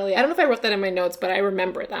like Charlie. I don't know if I wrote that in my notes, but I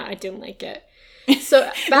remember that. I didn't like it. So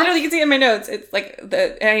literally, you can see it in my notes. It's like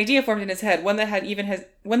an idea formed in his head, one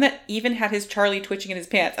that even had his Charlie twitching in his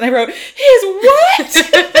pants, and I wrote his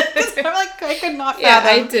what? I'm like, I could not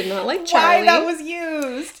fathom. Yeah, I did not like Charlie. Why that was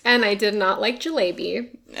used, and I did not like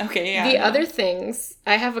Jalebi. Okay, yeah. The other things,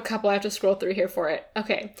 I have a couple. I have to scroll through here for it.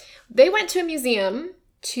 Okay, they went to a museum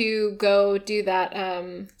to go do that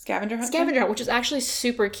scavenger hunt, which is actually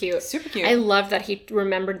super cute. Super cute. I love that he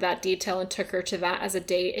remembered that detail and took her to that as a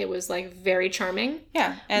date. It was like very charming.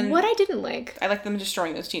 Yeah, and what I didn't like, I like them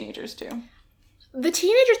destroying those teenagers too. The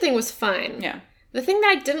teenager thing was fine. Yeah. The thing that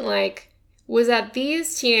I didn't like was that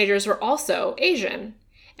these teenagers were also Asian.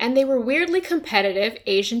 And they were weirdly competitive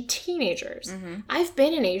Asian teenagers. Mm-hmm. I've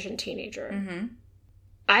been an Asian teenager. Mm-hmm.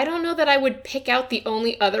 I don't know that I would pick out the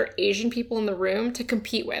only other Asian people in the room to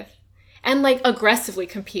compete with. And, like, aggressively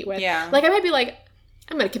compete with. Yeah. Like, I might be like,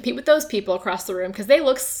 I'm going to compete with those people across the room because they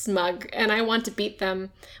look smug and I want to beat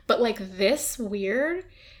them. But, like, this weird.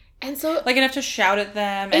 And so... Like, enough to shout at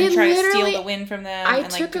them and try to steal the win from them. I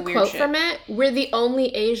took a quote from it. We're the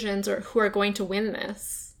only Asians who are going to win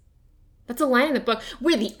this. That's a line in the book.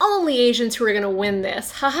 We're the only Asians who are going to win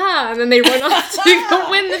this. Haha. And then they run off to go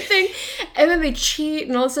win the thing. And then they cheat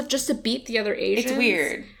and all this stuff just to beat the other Asians. It's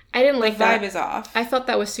weird. I didn't like that. The vibe is off. I thought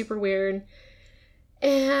that was super weird.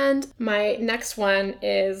 And my next one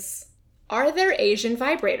is, are there Asian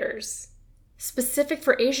vibrators? Specific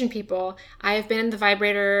for Asian people. I have been in the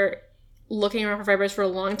vibrator, looking around for vibrators for a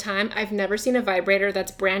long time. I've never seen a vibrator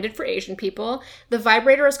that's branded for Asian people. The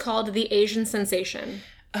vibrator is called the Asian Sensation.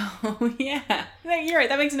 Oh, yeah. You're right.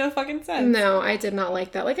 That makes no fucking sense. No, I did not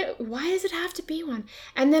like that. Like, why does it have to be one?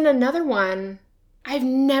 And then another one, I've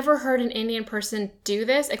never heard an Indian person do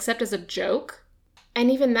this except as a joke. And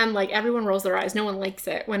even then, like, everyone rolls their eyes. No one likes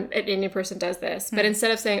it when an Indian person does this. But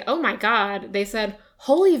instead of saying, oh my God, they said,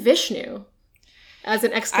 Holy Vishnu, as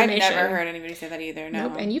an exclamation. I've never heard anybody say that either, no.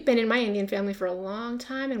 Nope. And you've been in my Indian family for a long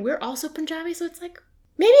time, and we're also Punjabi, so it's like,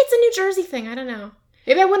 maybe it's a New Jersey thing. I don't know.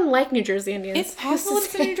 Maybe I wouldn't like New Jersey Indians. It's possible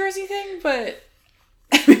it's a New Jersey thing, but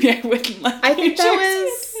maybe I wouldn't like I think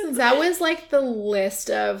that was like the list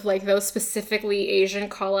of like those specifically Asian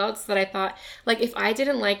call-outs that I thought, like, if I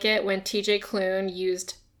didn't like it when TJ Klune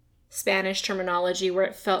used Spanish terminology where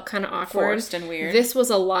it felt kind of awkward. Forced and weird. This was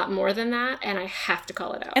a lot more than that, and I have to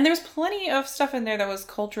call it out. And there was plenty of stuff in there that was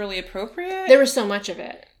culturally appropriate. There was so much of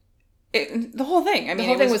it. The whole thing. I mean,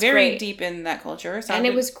 it was very great. Deep in that culture. And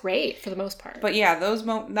it was great for the most part. But yeah, those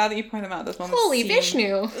moments, now that you point them out, those moments Holy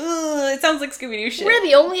Vishnu. It sounds like Scooby-Doo shit. We're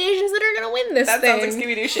the only Asians that are going to win this thing. That sounds like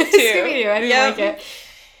Scooby-Doo shit, too. Scooby-Doo, I didn't like it.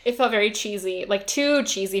 It felt very cheesy. Like, too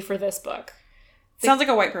cheesy for this book. Sounds like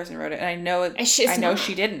a white person wrote it, and I know she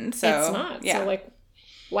didn't, so... It's not. Yeah. So, like,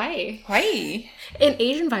 why? Why? An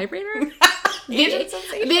Asian vibrator? The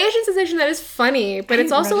Asian sensation, that is funny, but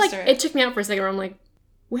it's also like, it took me out for a second where I'm like,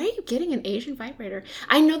 where are you getting an Asian vibrator?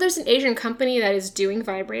 I know there's an Asian company that is doing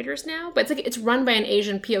vibrators now, but it's like it's run by an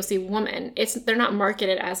Asian POC woman. They're not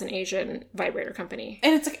marketed as an Asian vibrator company.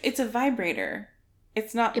 And it's like, it's a vibrator.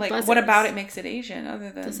 It's not like, buzzes. What about it makes it Asian other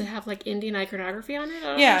than... Does it have like Indian iconography on it? I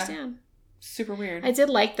don't understand. Super weird. I did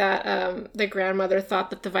like that the grandmother thought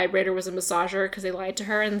that the vibrator was a massager because they lied to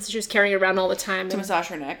her, and so she was carrying it around all the time to massage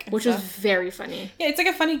her neck, which was very funny. Yeah, it's like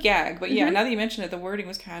a funny gag, but yeah, now that you mention it, the wording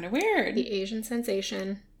was kind of weird. The Asian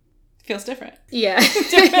sensation feels different. Yeah,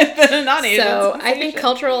 different than a non-Asian. So sensation. I think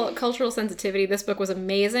cultural sensitivity. This book was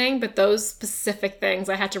amazing, but those specific things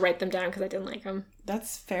I had to write them down because I didn't like them.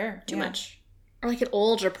 That's fair. Too much, or like an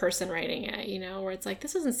older person writing it, where it's like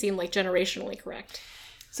this doesn't seem like generationally correct.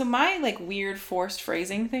 So my, like, weird forced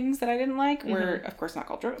phrasing things that I didn't like were, of course, not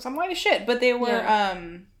cultural. So I'm white as shit. But they were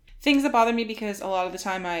things that bother me because a lot of the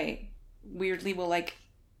time I weirdly will, like,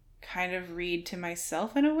 kind of read to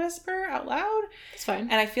myself in a whisper out loud. It's fine.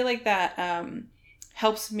 And I feel like that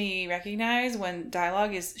helps me recognize when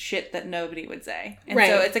dialogue is shit that nobody would say. And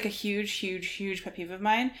so it's, like, a huge, huge, huge pet peeve of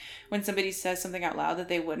mine when somebody says something out loud that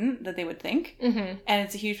they would think. Mm-hmm. And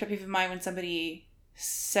it's a huge pet peeve of mine when somebody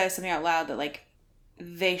says something out loud that, like,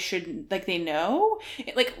 they should, like, they know.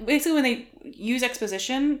 Like, basically when they use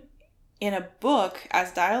exposition in a book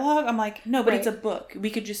as dialogue, I'm like, no, but it's a book. We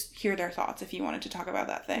could just hear their thoughts if you wanted to talk about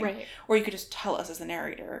that thing. Right. Or you could just tell us as the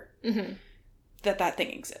narrator that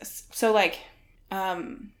thing exists. So, like,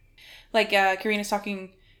 Karina's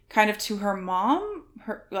talking kind of to her mom,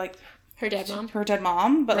 Her dead mom. Her dead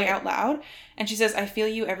mom, but like Right. out loud. And she says, I feel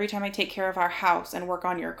you every time I take care of our house and work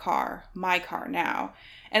on your car. My car now.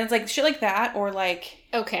 And it's like shit like that. Or like,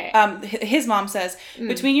 Okay. his mom says,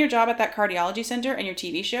 between your job at that cardiology center and your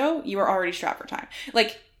TV show, you are already strapped for time.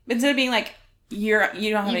 Like, instead of being like, you don't have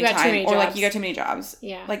You've any got too time, many or like jobs. you got too many jobs.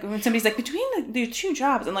 Yeah. Like when somebody's like between the two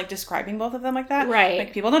jobs and like describing both of them like that. Right.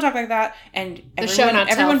 Like people don't talk like that, and show not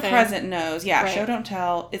tell everyone thing. present knows. Yeah. Right. Show don't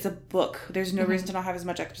tell. It's a book. There's no reason to not have as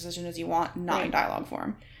much exposition as you want, not in Right. dialogue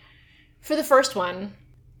form. For the first one,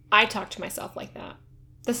 I talked to myself like that.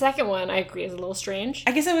 The second one, I agree, is a little strange.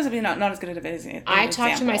 I guess it was not as good of an example. I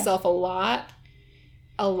talk to myself a lot,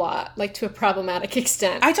 like to a problematic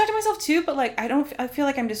extent. I talk to myself too, but like I feel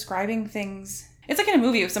like I'm describing things. It's like in a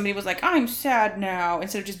movie if somebody was like, I'm sad now,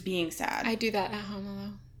 instead of just being sad. I do that at home,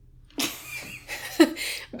 though.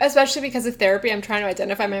 Especially because of therapy, I'm trying to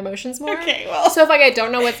identify my emotions more. Okay, well. So if like I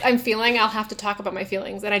don't know what I'm feeling, I'll have to talk about my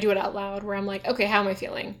feelings, and I do it out loud. Where I'm like, okay, how am I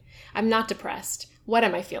feeling? I'm not depressed. What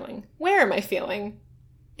am I feeling? Where am I feeling?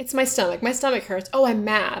 It's my stomach. My stomach hurts. Oh, I'm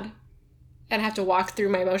mad. And I have to walk through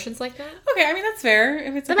my emotions like that. Okay, I mean that's fair.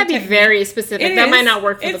 If it's That like might a be technique. very specific. It That is. might not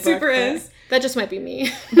work for It the book. super but is. That just might be me.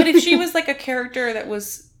 But if she was like a character that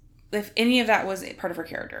was, if any of that was part of her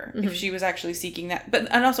character, if she was actually seeking that,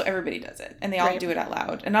 and also everybody does it, and they all Right. do it out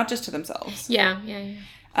loud, and not just to themselves. Yeah.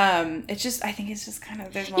 It's just, I think it's just kind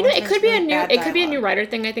of, there's You know, moments it where could it's be a really new. bad It could be a new dialogue. writer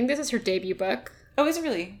thing. I think this is her debut book. Oh, is it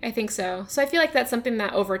really? I think so. So I feel like that's something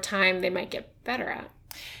that over time they might get better at.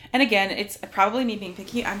 And again, it's probably me being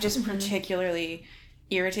picky. I'm Mm-hmm. just particularly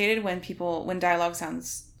irritated when dialogue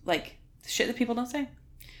sounds like shit that people don't say.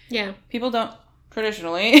 Yeah. People don't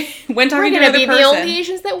traditionally when talking We're to gonna another be person. the only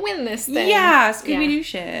Asians that win this thing. Yeah, Scooby-Doo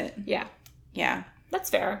shit. Yeah. Yeah. That's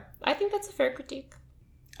fair. I think that's a fair critique.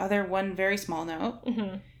 Other one very small note.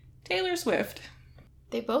 Mm-hmm. Taylor Swift.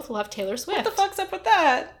 They both love Taylor Swift. What the fuck's up with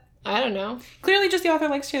that? I don't know. Clearly just the author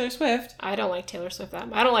likes Taylor Swift. I don't like Taylor Swift that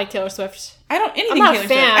much. I don't like Taylor Swift. I'm I'm not Taylor a fan.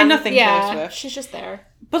 Swift. I'm nothing yeah, Taylor Swift. she's just there.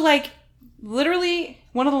 But like, literally,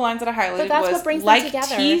 one of the lines that I highlighted But that's was, what brings them like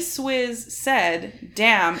together. T-Swizz said,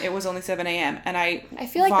 damn, it was only 7 a.m. And I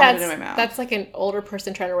feel like vomited in my mouth. that's like an older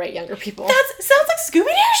person trying to write younger people. That sounds like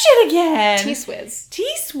Scooby-Doo shit again. T-Swizz.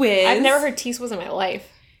 T-Swizz. I've never heard T-Swizz in my life.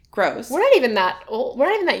 Gross. We're not even that old. We're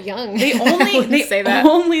not even that young. They say that.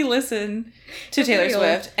 only listen to Taylor real.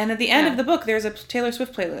 Swift. And at the end Yeah. of the book, there's a Taylor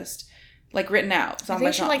Swift playlist. Like written out. I Song by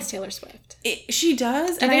think she song. likes Taylor Swift. She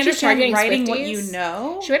does, and I think she's understand targeting writing what Swifties? you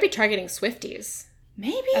know. She might be targeting Swifties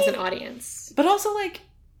Maybe. as an audience. But also, like,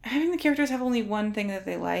 having the characters have only one thing that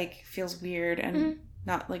they like feels weird and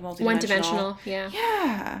not, like, multidimensional. One-dimensional, yeah.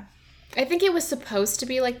 Yeah. I think it was supposed to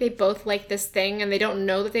be like they both like this thing, and they don't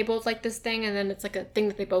know that they both like this thing, and then it's like a thing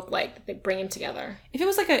that they both like that they bring them together. If it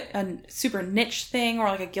was, like, a super niche thing or,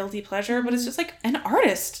 like, a guilty pleasure, but it's just, like, an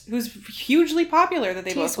artist who's hugely popular that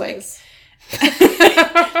they both like. T-Swizz.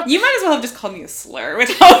 You might as well have just called me a slur with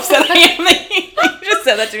how upset I am that you just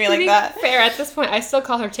said that to me To like be that. fair, at this point, I still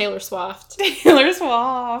call her Taylor Swift Taylor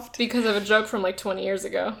Swift. because of a joke from like 20 years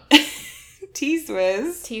ago.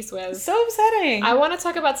 T-Swizz. T-Swizz. So upsetting. I want to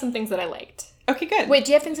talk about some things that I liked. Okay, good. Wait,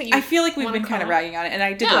 do you have things that you I feel like we've wanna been kind of call out? ragging on it, and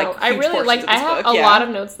I did No, like. I huge really portions like. of I this have book. a Yeah. lot of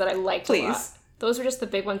notes that I liked. A lot. Please. Those were just the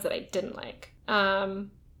big ones that I didn't like.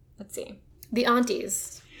 Let's see. The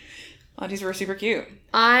aunties. Aunties were super cute.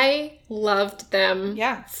 I loved them.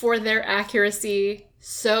 Yeah. For their accuracy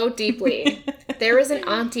so deeply. There is an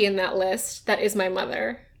auntie in that list that is my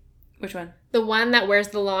mother. Which one? The one that wears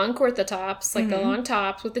the long kurta tops, like the long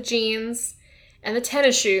tops with the jeans and the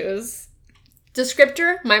tennis shoes.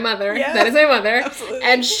 Descriptor, my mother. Yeah. That is my mother. Absolutely.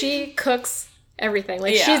 And she cooks everything.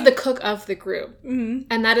 Like, Yeah. she's the cook of the group. Mm-hmm.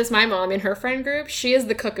 And that is my mom in her friend group. She is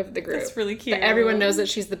the cook of the group. That's really cute. But everyone knows that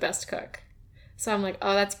she's the best cook. So I'm like,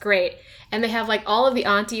 oh, that's great. And they have, like, all of the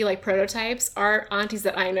auntie, like, prototypes are aunties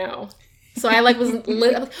that I know. So I, like, was like,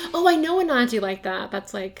 oh, I know an auntie like that.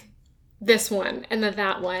 That's, like, this one. And then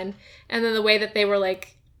that one. And then the way that they were,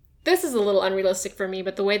 like, this is a little unrealistic for me,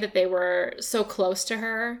 but the way that they were so close to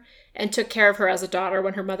her and took care of her as a daughter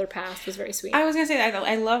when her mother passed was very sweet. I was gonna say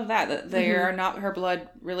I love that they are not her blood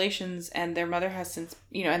relations, and their mother has since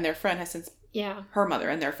and their friend has since Yeah. her mother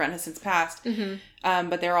and their friend has since passed. Mm-hmm.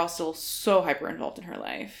 But they're all still so hyper involved in her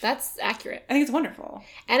life. That's accurate. I think it's wonderful.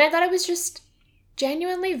 And I thought it was just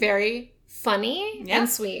genuinely very funny Yeah. and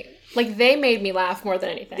sweet. Like, they made me laugh more than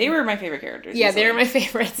anything. They were my favorite characters. Yeah, they easily. were my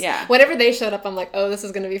favorites. Yeah. Whenever they showed up, I'm like, oh, this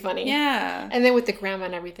is going to be funny. Yeah. And then with the grandma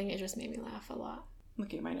and everything, it just made me laugh a lot.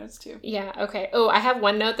 Looking at my notes too. Yeah, okay. Oh, I have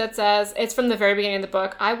one note that says, it's from the very beginning of the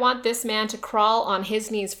book, I want this man to crawl on his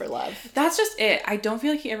knees for love. That's just it. I don't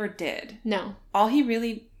feel like he ever did. No. All he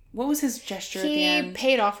really... What was his gesture at the He end?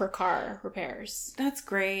 paid off her car repairs. That's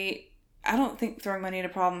great. I don't think throwing money at a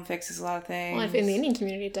problem fixes a lot of things. Well, in the Indian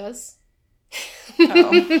community, it does.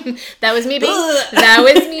 Oh. That was me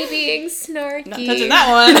being snarky. Not touching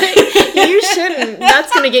that one. You shouldn't.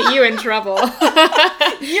 That's going to get you in trouble.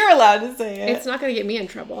 You're allowed to say it. It's not going to get me in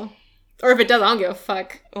trouble. Or if it does, I don't give a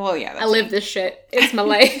fuck. Well, yeah. I live this shit. It's my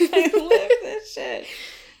life. I live this shit.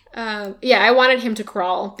 Yeah, I wanted him to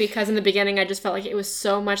crawl because in the beginning I just felt like it was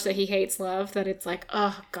so much that he hates love that it's like,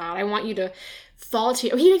 oh God, I want you to fall to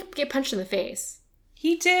you. He didn't get punched in the face.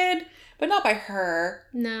 He did, but not by her.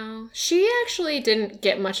 No, she actually didn't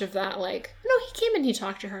get much of that. Like, no, he came and he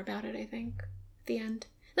talked to her about it, I think, at the end.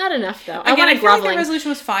 Not enough, though. Again, I wanted groveling. Like the resolution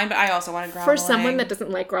was fine, but I also wanted groveling. For someone that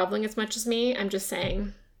doesn't like groveling as much as me, I'm just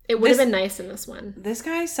saying, it would have been nice in this one. This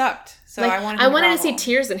guy sucked, so like, I wanted to see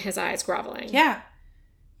tears in his eyes groveling. Yeah,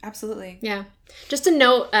 absolutely. Yeah. Just a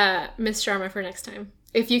note, Miss Sharma, for next time.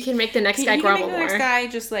 If you can make the next guy grovel more. Next guy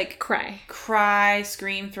just like cry,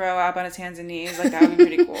 scream, throw up on his hands and knees. Like that would be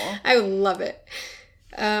pretty cool. I would love it.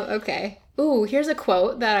 Okay. Ooh, here's a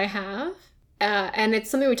quote that I have. And it's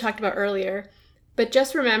something we talked about earlier. But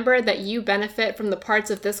just remember that you benefit from the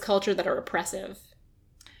parts of this culture that are oppressive.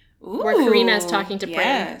 Ooh, where Karina is talking to Prem.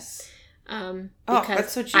 Yes. Because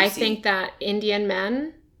that's so juicy. I think that Indian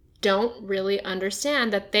men don't really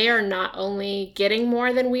understand that they are not only getting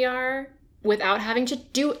more than we are without having to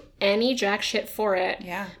do any jack shit for it.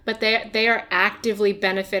 Yeah. But they are actively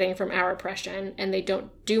benefiting from our oppression, and they don't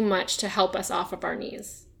do much to help us off of our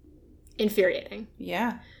knees. Infuriating.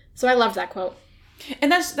 Yeah. So I love that quote.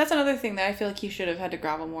 And that's another thing that I feel like he should have had to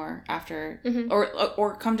grovel more after,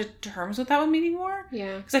 or come to terms with that one maybe more.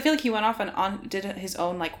 Yeah. Because I feel like he went off and did his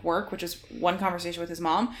own like work, which is one conversation with his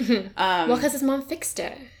mom. Well, because his mom fixed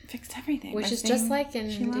it. Fixed everything. Which is just like an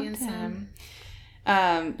Indian son.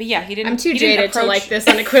 But yeah, he didn't. I'm too jaded to like this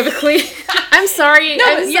unequivocally. I'm sorry. No,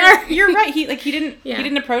 I'm sorry. You're right. He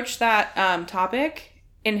didn't approach that topic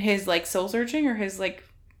in his like soul searching or his like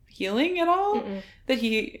healing at all. Mm-mm. That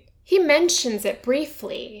he mentions it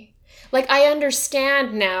briefly. Like, I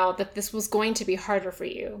understand now that this was going to be harder for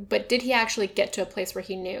you, but did he actually get to a place where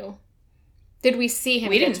he knew? Did we see him?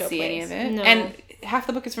 We get didn't to a see place? any of it, no. and half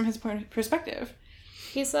the book is from his perspective.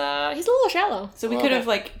 He's a little shallow. So we could have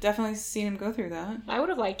like definitely seen him go through that. I would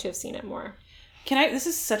have liked to have seen it more. This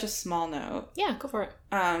is such a small note. Yeah, go for it.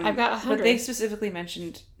 I've got 100. But they specifically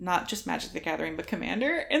mentioned not just Magic the Gathering, but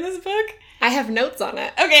Commander in this book. I have notes on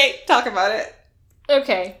it. Okay, talk about it.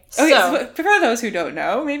 Okay, so for those who don't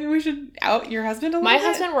know, maybe we should out your husband a little bit. My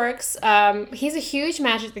husband works. He's a huge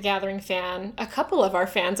Magic the Gathering fan. A couple of our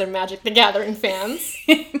fans are Magic the Gathering fans.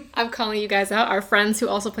 I'm calling you guys out. Our friends who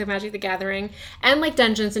also play Magic the Gathering and like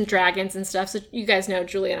Dungeons and Dragons and stuff. So you guys know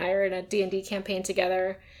Julie and I are in a D&D campaign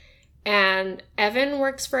together. And Evan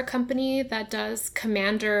works for a company that does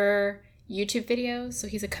Commander YouTube videos, so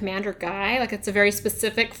he's a Commander guy. Like it's a very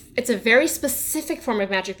specific form of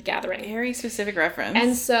Magic the Gathering. Very specific reference.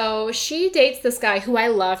 And so she dates this guy who I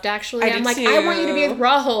loved actually. I'm like, I want you to be with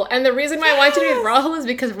Rahul. And the reason why I want you to be with Rahul is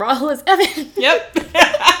because Rahul is Evan. Yep.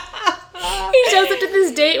 He shows up to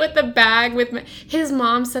this date with the bag with his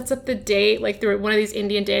mom sets up the date like through one of these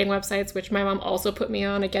Indian dating websites, which my mom also put me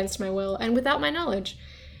on against my will and without my knowledge.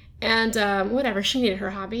 And whatever, she needed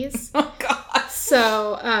her hobbies. Oh, God.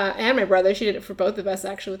 So, and my brother, she did it for both of us,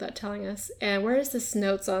 actually, without telling us. And where is this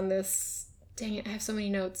notes on this? Dang it, I have so many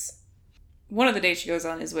notes. One of the dates she goes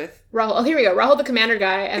on is with Rahul. Oh, here we go. Rahul, the Commander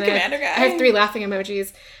guy. And Commander guy. I have 3 laughing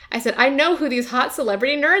emojis. I said, I know who these hot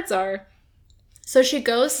celebrity nerds are. So she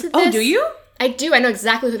goes to this. Oh, do you? I do. I know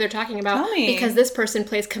exactly who they're talking about. Tell me. Because this person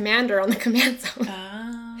plays Commander on the Command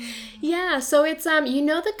Zone. Yeah, so it's, you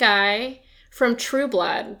know the guy from True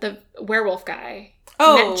Blood, the werewolf guy.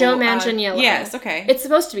 Oh, Joe Manganiello. Yes, okay. It's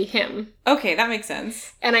supposed to be him. Okay, that makes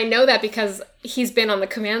sense. And I know that because he's been on the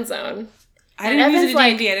Command Zone. I didn't know he was a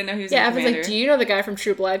D&D. I didn't know he was a Commander. Evan's like, do you know the guy from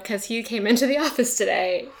True Blood? Because he came into the office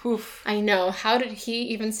today. Oof. I know. How did he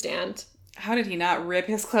even stand? How did he not rip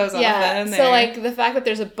his clothes off then and there? So like the fact that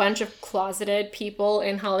there's a bunch of closeted people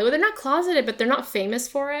in Hollywood. They're not closeted, but they're not famous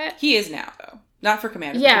for it. He is now, though. Not for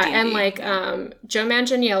Commander. Yeah, for D&D. and like Joe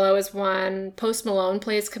Manganiello is one. Post Malone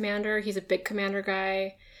plays Commander. He's a big Commander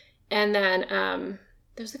guy. And then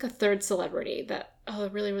there's like a third celebrity a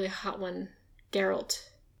really, really hot one. Geralt.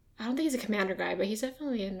 I don't think he's a Commander guy, but he's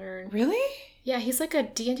definitely a nerd. Really? Yeah, he's like a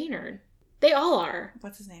D&D nerd. They all are.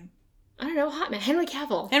 What's his name? I don't know, hot man. Henry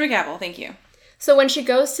Cavill. Henry Cavill, thank you. So when she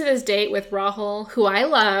goes to this date with Rahul, who I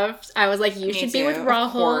loved, I was like, you should be with Rahul.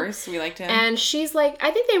 Of course, we liked him. And she's like,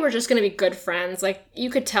 I think they were just going to be good friends. Like, you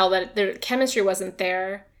could tell that their chemistry wasn't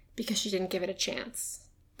there because she didn't give it a chance.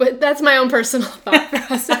 But that's my own personal thought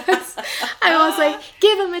process. I was like,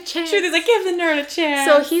 give him a chance. Truth is like, give the nerd a chance.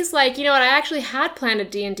 So he's like, you know what, I actually had planned a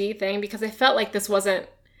D&D thing because I felt like this wasn't,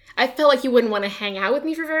 I felt like you wouldn't want to hang out with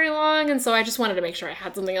me for very long, and so I just wanted to make sure I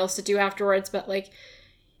had something else to do afterwards, but like,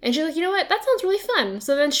 and she's like, you know what, that sounds really fun.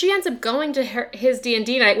 So then she ends up going to his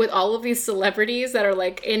D&D night with all of these celebrities that are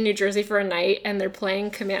like in New Jersey for a night, and they're playing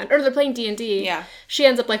they're playing D&D. Yeah. She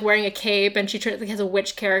ends up like wearing a cape, and she has a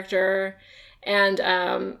witch character,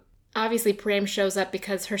 and obviously Prem shows up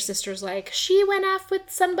because her sister's like, she went off with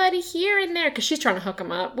somebody here and there, because she's trying to hook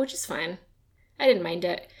him up, which is fine. I didn't mind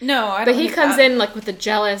it. No, I don't. But he comes in like with a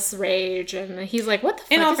jealous rage, and he's like, "What the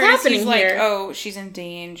fuck is happening he's here?" Like, oh, she's in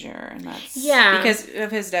danger, and that's because of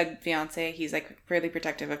his dead fiance. He's like really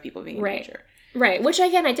protective of people being in danger. Right. Which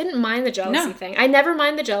again, I didn't mind the jealousy thing. I never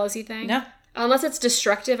mind the jealousy thing. No, unless it's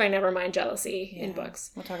destructive, I never mind jealousy in books.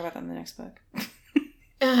 We'll talk about that in the next book.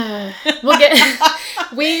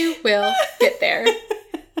 We will get there.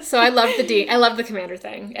 So I love the commander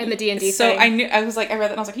thing and the D&D thing. So I read that and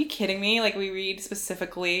I was like, are you kidding me? Like, we read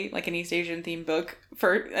specifically like an East Asian themed book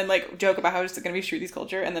and like joke about how it's going to be Shruti's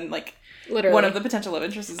culture, and then like literally one of the potential love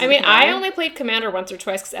interests is I only played Commander once or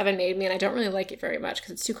twice because Evan made me, and I don't really like it very much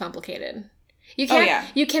because it's too complicated.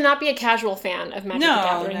 You cannot be a casual fan of Magic the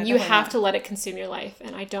Gathering. You have to let it consume your life,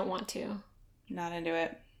 and I don't want to. Not into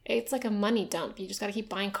it. It's like a money dump. You just got to keep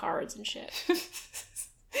buying cards and shit.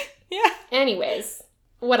 Yeah. Anyways.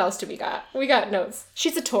 What else do we got? We got notes.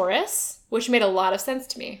 She's a Taurus, which made a lot of sense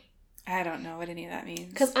to me. I don't know what any of that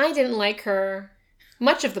means. Because I didn't like her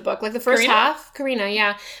much of the book. Like the first half. Karina,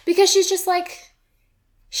 yeah. Because she's just like...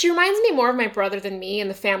 She reminds me more of my brother than me in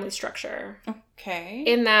the family structure. Okay.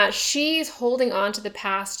 In that she's holding on to the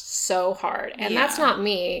past so hard. And that's not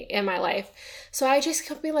me in my life. So I just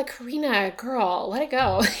could be like, Karina, girl, let it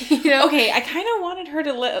go. You know? Okay, I kind of wanted her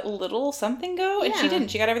to let a little something go, and she didn't.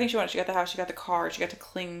 She got everything she wanted. She got the house, she got the car, she got to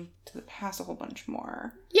cling to the past a whole bunch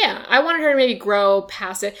more. Yeah, I wanted her to maybe grow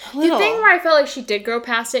past it. The thing where I felt like she did grow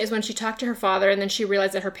past it is when she talked to her father, and then she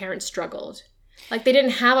realized that her parents struggled. Like, they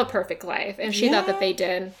didn't have a perfect life, and she thought that they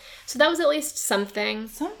did. So that was at least something.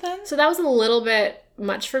 So that was a little bit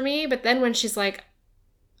much for me, but then when she's like,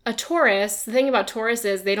 a Taurus, the thing about Taurus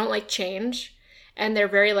is they don't like change. And they're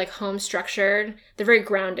very, like, home structured. They're very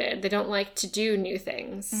grounded. They don't like to do new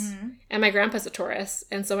things. Mm-hmm. And my grandpa's a Taurus.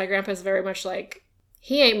 And so my grandpa's very much like,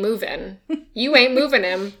 he ain't moving. You ain't moving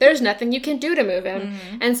him. There's nothing you can do to move him.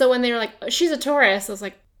 Mm-hmm. And so when they were like, she's a Taurus, I was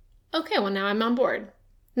like, okay, well, now I'm on board.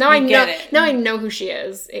 Now I know who she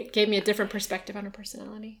is. It gave me a different perspective on her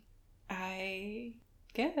personality. I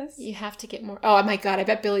guess. You have to get more. Oh, my God. I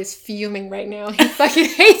bet Billy's fuming right now. He fucking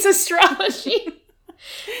hates astrology.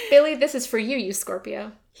 Billy, this is for you, you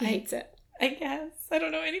Scorpio. He hates it. I guess. I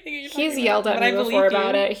don't know anything you're talking about. He's yelled at me before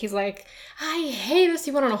about it. He's like, I hate this. He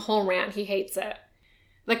went on a whole rant. He hates it.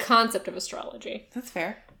 The concept of astrology. That's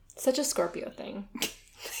fair. Such a Scorpio thing.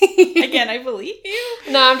 Again, I believe you.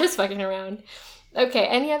 No, I'm just fucking around. Okay,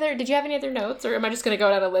 did you have any other notes? Or am I just going to go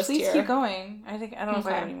down a list here? Please keep going. I don't know if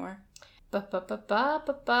I have any more. I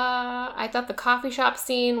thought the coffee shop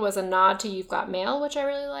scene was a nod to You've Got Mail, which I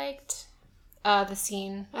really liked. The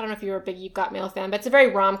scene. I don't know if you were a big You've Got Mail fan, but it's a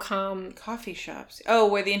very rom-com. Coffee shops. Oh,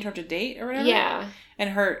 where the interrupted date or whatever? Yeah.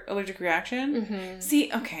 And her allergic reaction? Mm-hmm.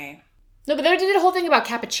 See, okay. No, but they did a whole thing about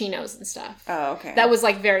cappuccinos and stuff. Oh, okay. That was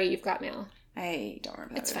like very You've Got Mail. I don't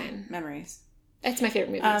remember that. It's fine. Memories. It's my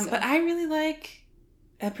favorite movie. But I really like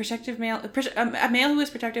a protective male. A male who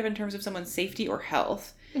is protective in terms of someone's safety or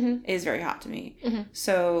health is very hot to me. Mm-hmm.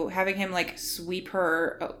 So having him like sweep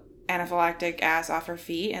her anaphylactic ass off her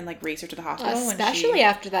feet and like race her to the hospital, especially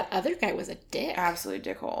after that other guy was a dick. Absolute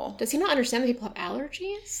dickhole. Does he not understand that people have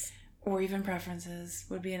allergies? Or even preferences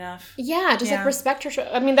would be enough. Yeah, just like respect her.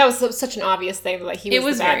 I mean, that was such an obvious thing that like he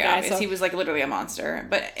was the bad very guy. Obvious. So. He was like literally a monster,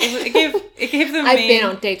 but it gave them. I've been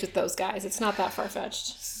on dates with those guys. It's not that far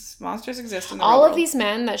fetched. Monsters exist in the all world. Of these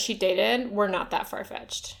men that she dated were not that far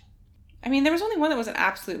fetched. I mean, there was only one that was an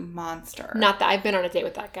absolute monster. Not that. I've been on a date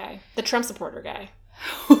with that guy, the Trump supporter guy.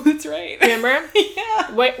 Oh, that's right. Remember?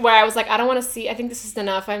 Yeah. Where I was like, I don't want to see. I think this is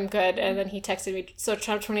enough. I'm good. And then he texted me. So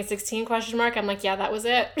Trump 2016 ? I'm like, yeah, that was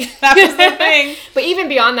it. That was the thing. But even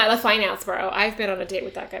beyond that, the finance bro. I've been on a date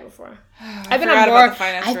with that guy before. I've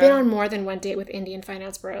been on more than one date with Indian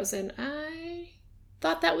finance bros, and I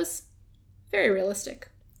thought that was very realistic.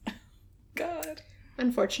 God.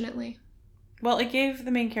 Unfortunately. Well, it gave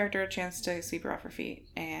the main character a chance to sweep her off her feet,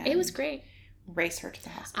 and it was great. Race her to the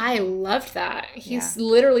hospital. I loved that. He's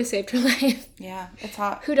literally saved her life. Yeah, it's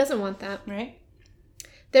hot. Who doesn't want that? Right?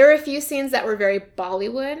 There were a few scenes that were very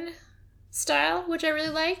Bollywood. style, which I really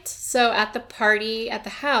liked. So at the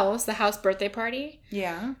house birthday party,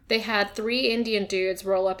 Yeah. they had 3 Indian dudes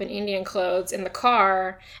roll up in Indian clothes in the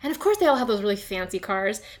car. And of course they all have those really fancy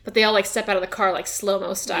cars, but they all like step out of the car like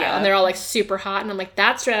slow-mo style. Yeah. And they're all like super hot. And I'm like,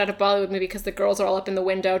 that's straight out of a Bollywood movie because the girls are all up in the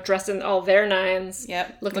window dressed in all their nines.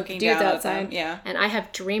 Yep. Looking at the dudes down at outside. them. Yeah. And I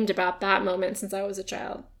have dreamed about that moment since I was a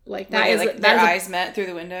child. Like that Right, is like that their is eyes met through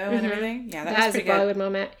the window and everything. Yeah, that was is a pretty good. Bollywood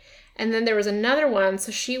moment. And then there was another one.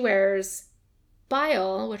 So she wears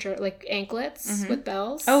bile, which are like anklets with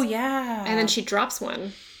bells. Oh, yeah. And then she drops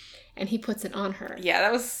one, and he puts it on her. Yeah,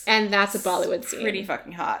 that was... And that's a Bollywood scene. Pretty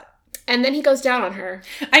fucking hot. And then he goes down on her.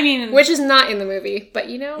 I mean... Which is not in the movie, but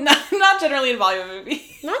you know. Not generally in Bollywood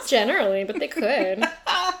movies. Not generally, but they could.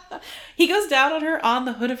 He goes down on her on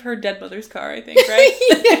the hood of her dead mother's car, I think, right?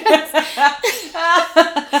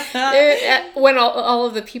 When all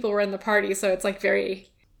of the people were in the party, so it's like very...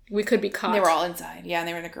 We could be caught. They were all inside. Yeah, and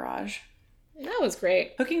they were in the garage. That was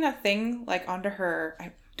great. Hooking that thing, like, onto her...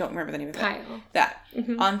 I don't remember the name of it. Pile. That.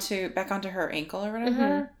 Back onto her ankle or whatever.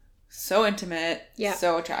 Mm-hmm. So intimate. Yeah.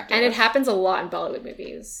 So attractive. And it happens a lot in Bollywood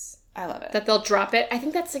movies. I love it. That they'll drop it. I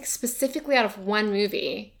think that's like specifically out of one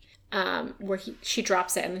movie where she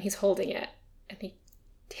drops it and then he's holding it. And he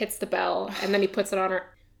hits the bell and then he puts it on her.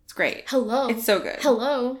 It's great. Hello. It's so good.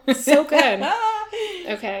 Hello. So good.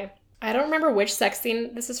 Okay. I don't remember which sex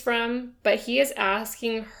scene this is from, but he is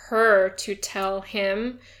asking her to tell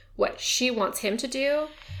him what she wants him to do.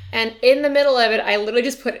 And in the middle of it, I literally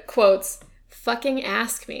just put quotes, fucking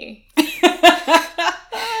ask me.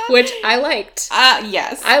 Which I liked.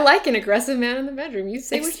 Yes. I like an aggressive man in the bedroom. You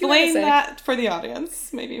say what you want to say. Explain that for the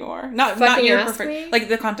audience, maybe more. Not your ask perfect... me? Like,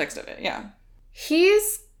 the context of it, yeah.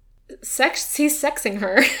 He's sexing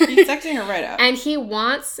her. He's sexing her right up. And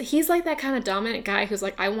he's like that kind of dominant guy who's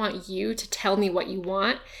like, I want you to tell me what you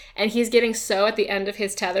want. And he's getting so at the end of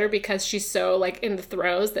his tether because she's so like in the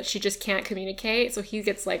throes that she just can't communicate. So he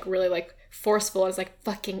gets like really like forceful and is like,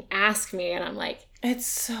 fucking ask me. And I'm like, it's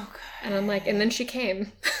so good. And I'm like, and then she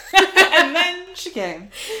came. And then she came.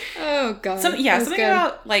 Oh, God. Something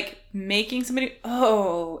about, like, making somebody...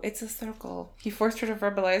 Oh, it's a circle. He forced her to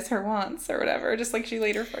verbalize her wants or whatever. Just like she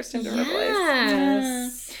later forced him to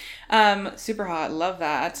verbalize. Yes. Super hot. Love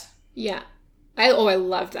that. Yeah. I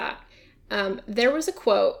love that. There was a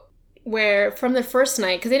quote where from the first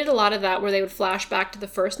night, because they did a lot of that where they would flash back to the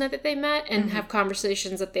first night that they met and have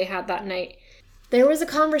conversations that they had that night. There was a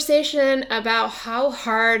conversation about how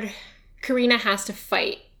hard Karina has to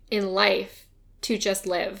fight in life to just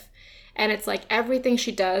live. And it's like everything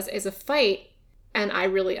she does is a fight. And I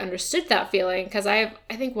really understood that feeling because I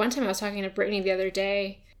think one time I was talking to Brittany the other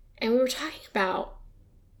day and we were talking about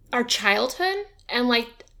our childhood and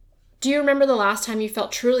like, do you remember the last time you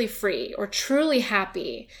felt truly free or truly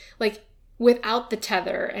happy? Like without the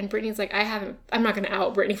tether. And Brittany's like, I'm not going to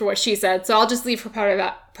out Brittany for what she said. So I'll just leave her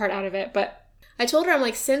part out of it. But I told her, I'm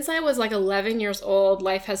like, since I was like 11 years old,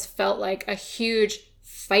 life has felt like a huge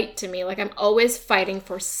fight to me. Like I'm always fighting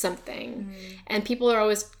for something. And people are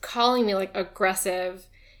always calling me like aggressive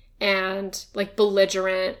and like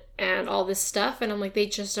belligerent and all this stuff. And I'm like, they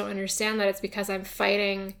just don't understand that it's because I'm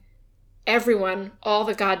fighting everyone all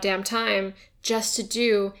the goddamn time just to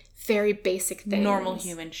do very basic things. Normal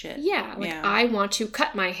human shit. Yeah. Like I want to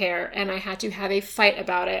cut my hair and I had to have a fight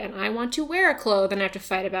about it. And I want to wear a clothes and I have to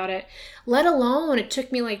fight about it. Let alone it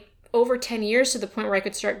took me like over 10 years to the point where I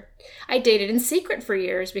could start... I dated in secret for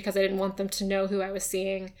years because I didn't want them to know who I was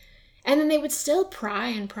seeing. And then they would still pry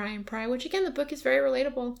and pry and pry, which again, the book is very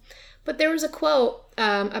relatable. But there was a quote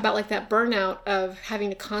about like that burnout of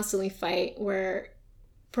having to constantly fight where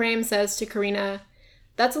Prem says to Karina,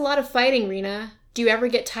 "That's a lot of fighting, Reena. Do you ever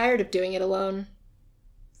get tired of doing it alone?"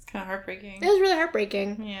 It's kind of heartbreaking. It was really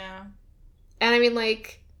heartbreaking. Yeah. And I mean,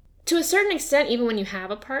 like, to a certain extent, even when you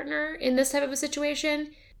have a partner in this type of a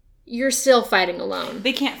situation, you're still fighting alone.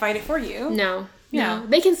 They can't fight it for you. No. Yeah. No.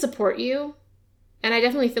 They can support you. And I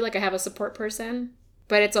definitely feel like I have a support person.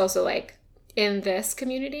 But it's also like, in this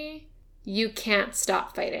community, you can't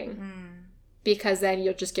stop fighting. Because then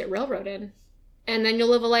you'll just get railroaded. And then you'll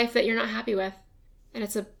live a life that you're not happy with. And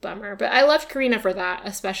it's a bummer. But I loved Karina for that,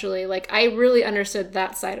 especially. Like, I really understood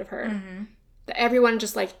that side of her. That everyone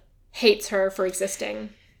just, like, hates her for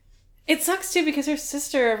existing. It sucks, too, because her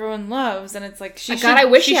sister everyone loves, and it's like... I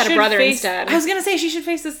wish she had a brother instead. I was going to say, she should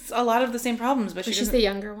face a lot of the same problems, but she's the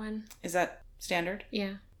younger one. Is that standard?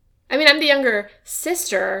 Yeah. I mean, I'm the younger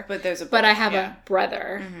sister, but I have a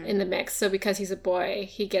brother in the mix. So because he's a boy,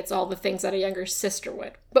 he gets all the things that a younger sister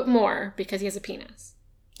would. But more, because he has a penis.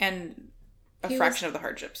 And... a fraction of the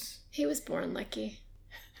hardships. He was born lucky.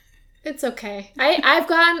 It's okay. I've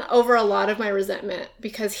gotten over a lot of my resentment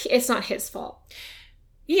because it's not his fault.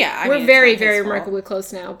 Yeah, we're very, very remarkably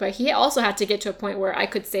close now. But he also had to get to a point where I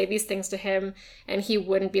could say these things to him, and he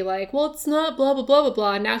wouldn't be like, "Well, it's not blah blah blah blah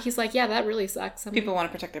blah." And now he's like, "Yeah, that really sucks." People want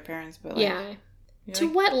to protect their parents, but like, yeah. To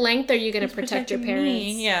like, what length are you going to protect your parents?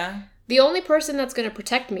 Me? Yeah. The only person that's going to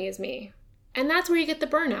protect me is me, and that's where you get the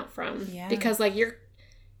burnout from. Yeah. Because like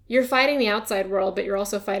you're fighting the outside world, but you're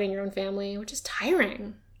also fighting your own family, which is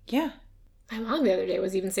tiring. Yeah. My mom the other day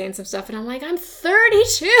was even saying some stuff, and I'm like, I'm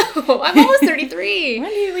 32. I'm almost 33. When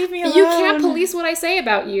do you leave me alone? You can't police what I say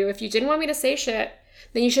about you. If you didn't want me to say shit,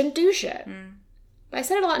 then you shouldn't do shit. But I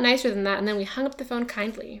said it a lot nicer than that, and then we hung up the phone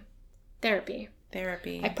kindly. Therapy.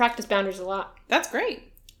 Therapy. I practice boundaries a lot. That's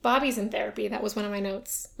great. Bobby's in therapy. That was one of my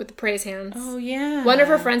notes with the praise hands. Oh, yeah. One of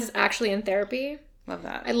her friends is actually in therapy. Love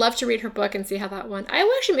that. I'd love to read her book and see how that went. I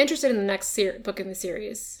actually am interested in the next book in the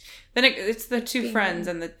series. Then it's the two friends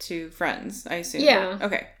and the two friends, I assume. Yeah.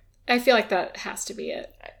 Okay. I feel like that has to be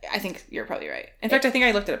it. I think you're probably right. In fact, I think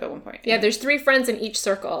I looked it up at one point. Yeah, there's 3 friends in each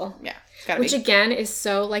circle. Yeah, it's gotta Which, be. again, is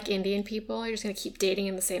so like Indian people. You're just going to keep dating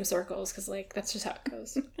in the same circles because, like, that's just how it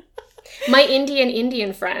goes. My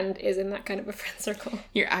Indian friend is in that kind of a friend circle.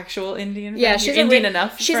 Your actual Indian friend? Yeah, she's Indian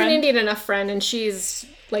enough She's friend? an Indian enough friend, and she's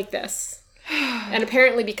like this. And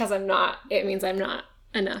apparently because I'm not, it means I'm not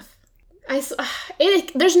enough.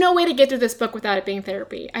 There's no way to get through this book without it being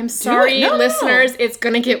therapy. I'm sorry, listeners. It's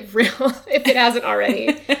going to get real if it hasn't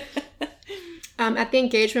already. At the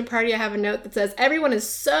engagement party, I have a note that says, everyone is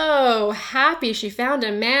so happy she found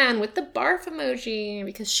a man with the barf emoji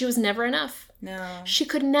because she was never enough. No. She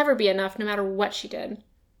could never be enough no matter what she did.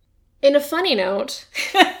 In a funny note,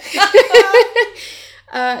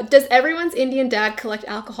 does everyone's Indian dad collect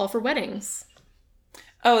alcohol for weddings?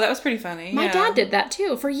 Oh, that was pretty funny. My dad did that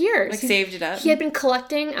too for years. Like saved it up. He had been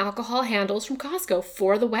collecting alcohol handles from Costco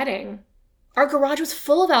for the wedding. Our garage was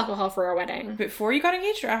full of alcohol for our wedding. Before you got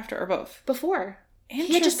engaged or after, or both? Before.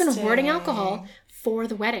 He had just been hoarding alcohol for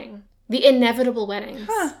the wedding. The inevitable weddings.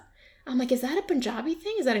 Huh. I'm like, is that a Punjabi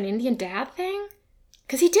thing? Is that an Indian dad thing?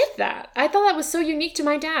 Because he did that. I thought that was so unique to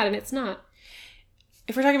my dad, and it's not.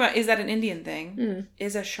 If we're talking about, is that an Indian thing?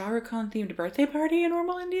 Is a Shah Rukh Khan themed birthday party a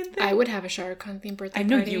normal Indian thing? I would have a Shah Rukh Khan themed birthday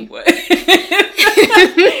party. I know party. you would.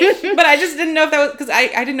 But I just didn't know if that was, because I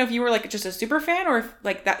didn't know if you were like just a super fan or if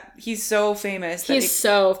like that he's so famous. He's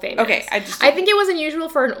so famous. Okay. I think it was unusual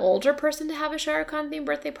for an older person to have a Shah Rukh Khan themed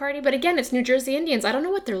birthday party, but again, it's New Jersey Indians. I don't know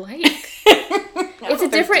what they're like. It's a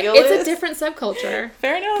different subculture.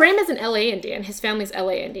 Fair enough. Prem is an LA Indian. His family's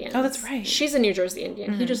LA Indian. Oh, that's right. She's a New Jersey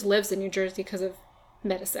Indian. He just lives in New Jersey because of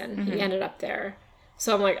medicine. He ended up there.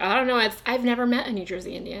 So I'm like, I don't know. I've never met a New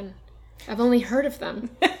Jersey Indian. I've only heard of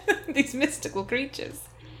them. These mystical creatures.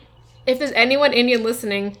 If there's anyone Indian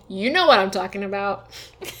listening, you know what I'm talking about.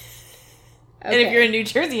 Okay. And if you're a New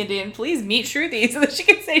Jersey Indian, please meet Shruti so that she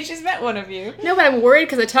can say she's met one of you. No, but I'm worried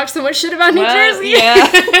because I talk so much shit about New Jersey.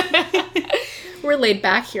 Yeah. We're laid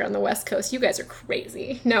back here on the West Coast. You guys are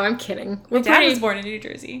crazy. No, I'm kidding. My dad was born in New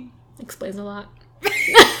Jersey. Explains a lot.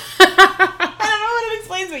 I don't know what it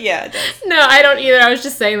explains, but yeah, it does. No, I don't either. I was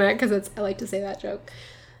just saying that because I like to say that joke.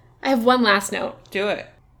 I have one last note. Do it.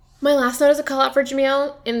 My last note is a call out for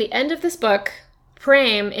Jamil. In the end of this book,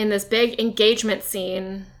 Prem, in this big engagement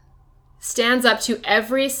scene, stands up to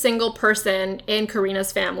every single person in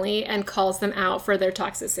Karina's family and calls them out for their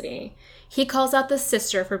toxicity. He calls out the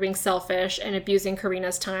sister for being selfish and abusing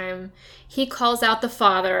Karina's time. He calls out the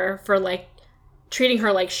father for, like, treating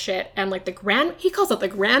her like shit. And, like, he calls out the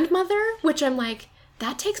grandmother, which I'm like,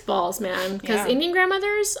 that takes balls, man. Because Indian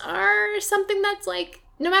grandmothers are something that's, like,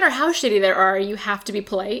 no matter how shitty they are, you have to be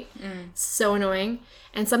polite. So annoying.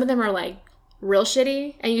 And some of them are, like, real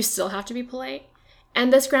shitty, and you still have to be polite.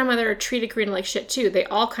 And this grandmother treated Karina like shit, too. They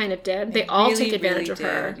all kind of did. They all took advantage of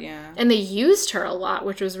her. Yeah. And they used her a lot,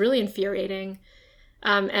 which was really infuriating.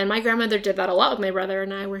 And my grandmother did that a lot with my brother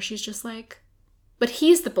and I, where she's just like, but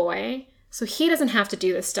he's the boy, so he doesn't have to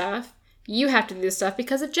do this stuff. You have to do this stuff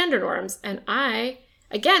because of gender norms. And I,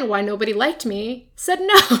 again, why nobody liked me, said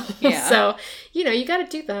no. Yeah. So, you got to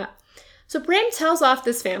do that. So Prem tells off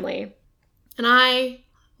this family. And I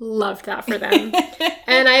loved that for them.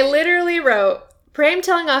 And I literally wrote, Prem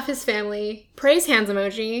telling off his family, praise hands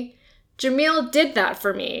emoji. Jamil did that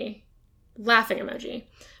for me. Laughing emoji.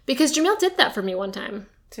 Because Jamil did that for me one time.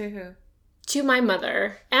 To who? To my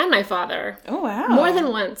mother and my father. Oh, wow. More than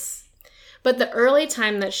once. But the early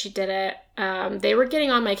time that she did it, they were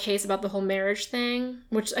getting on my case about the whole marriage thing,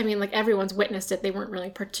 which, I mean, like, everyone's witnessed it. They weren't really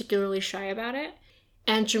particularly shy about it.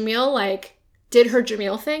 And Jamil, like, did her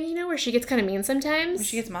Jamil thing, where she gets kind of mean sometimes.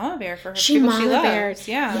 She gets mama bear for her She people mama she loves. bear.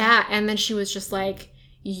 Yeah. Yeah, and then she was just like,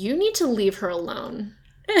 you need to leave her alone.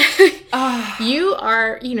 You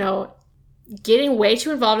are, getting way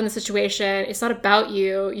too involved in the situation. It's not about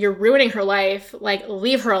you. You're ruining her life. Like,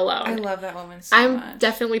 leave her alone. I love that woman so much. I'm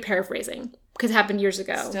definitely paraphrasing because it happened years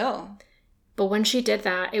ago. Still. But when she did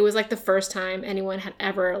that, it was like the first time anyone had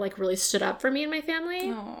ever like really stood up for me and my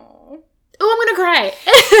family. Oh, I'm gonna cry.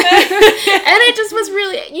 And it just was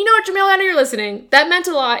really, you know what, Jamil, I know you're listening. That meant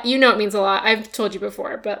a lot. You know it means a lot. I've told you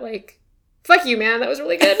before, but like, fuck you, man. That was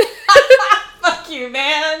really good. Fuck you,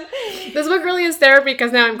 man. This book really is therapy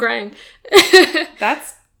because now I'm crying.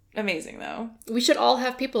 That's amazing, though. We should all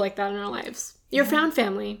have people like that in our lives. Your found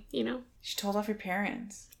family, She told off your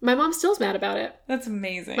parents. My mom still's mad about it. That's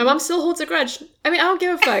amazing. My mom still holds a grudge. I mean, I don't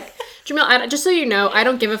give a fuck. Jamil, just so you know, I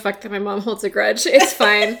don't give a fuck that my mom holds a grudge. It's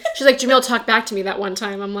fine. She's like, Jamil, talk back to me that one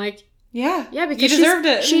time. I'm like, yeah, because you deserved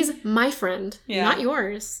it. She's my friend, not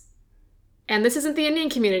yours. And this isn't the Indian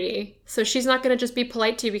community, so she's not going to just be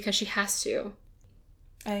polite to you because she has to.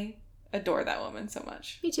 I adore that woman so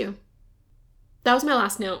much. Me too. That was my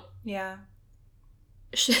last note. Yeah.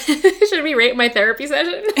 Should we rate my therapy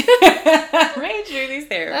session? Rate Judy's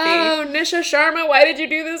therapy. Oh, Nisha Sharma, why did you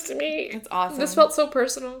do this to me? It's awesome. This felt so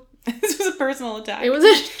personal. This was a personal attack. It was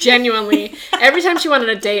genuinely. Every time she wanted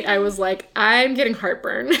a date, I was like, I'm getting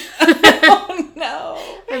heartburn. Oh,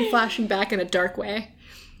 no. I'm flashing back in a dark way.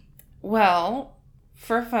 Well,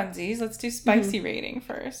 for funsies, let's do spicy rating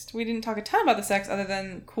first. We didn't talk a ton about the sex other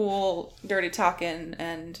than cool, dirty talking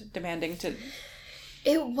and demanding to...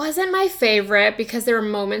 It wasn't my favorite because there were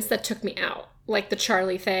moments that took me out. Like the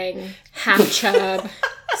Charlie thing, half chub.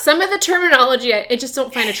 Some of the terminology I just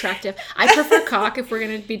don't find attractive. I prefer cock if we're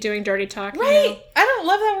going to be doing dirty talk. Right. I don't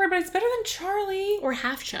love that word, but it's better than Charlie. Or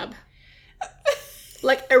half chub.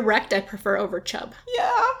 Like erect I prefer over chub.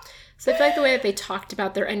 Yeah. So I feel like the way that they talked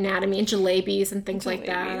about their anatomy and jalebis and things like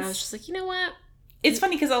that, I was just like, you know what? It's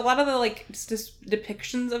funny because a lot of the like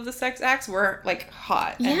depictions of the sex acts were like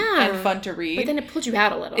hot and fun to read. But then it pulled you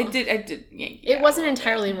out a little. It did. It wasn't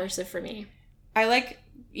entirely immersive for me. I like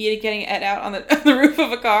getting Ed out on the roof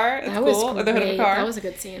of a car. That's cool. Or the hood of a car. That was a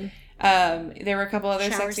good scene. There were a couple other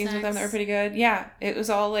Shower sex scenes with them that were pretty good. Yeah, it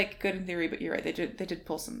was all like good in theory, but you're right. They did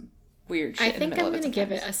pull some weird shit. I think I'm going to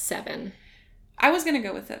give it a 7. I was going to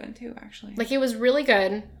go with 7 too, actually. Like it was really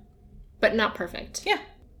good, but not perfect. Yeah.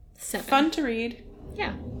 7. Fun to read.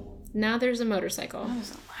 Yeah. Now there's a motorcycle. That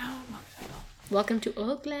was a loud motorcycle. Welcome to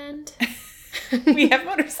Oakland. We have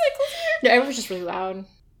motorcycles here? No, everyone's just really loud.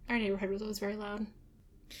 Our neighborhood was always very loud.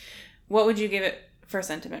 What would you give it for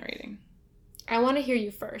sentiment rating? I want to hear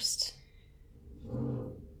you first.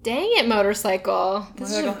 Dang it, motorcycle.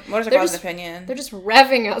 Motorcycle has an opinion. They're just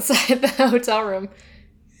revving outside the hotel room.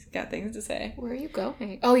 He's got things to say. Where are you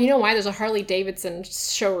going? Oh, you know why? There's a Harley Davidson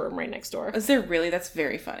showroom right next door. Is there really? That's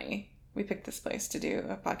very funny. We picked this place to do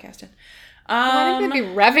a podcast in. Why did they be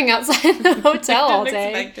revving outside the hotel all day?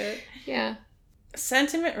 I didn't expect it. Yeah.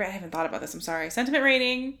 Sentiment... I haven't thought about this. I'm sorry. Sentiment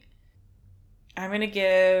rating... I'm going to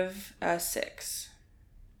give a 6.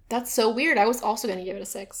 That's so weird. I was also going to give it a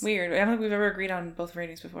 6. Weird. I don't think we've ever agreed on both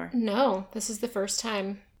ratings before. No. This is the first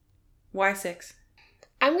time. Why 6?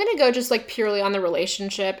 I'm going to go just like purely on the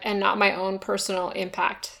relationship and not my own personal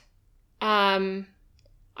impact. I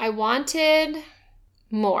wanted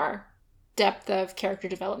more depth of character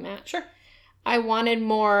development. Sure. I wanted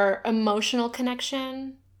more emotional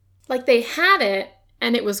connection. Like they had it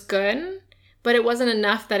and it was good, but it wasn't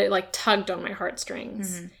enough that it like tugged on my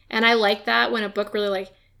heartstrings. Mm-hmm. And I like that when a book really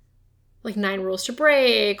like 9 Rules to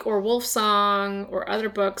Break or Wolf Song or other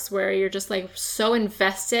books where you're just like so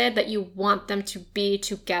invested that you want them to be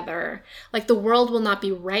together. Like the world will not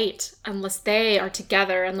be right unless they are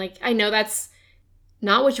together. And like, I know that's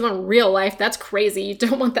not what you want in real life. That's crazy. You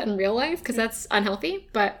don't want that in real life because that's unhealthy.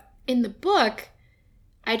 But in the book,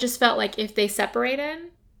 I just felt like if they separated,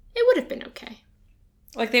 it would have been okay.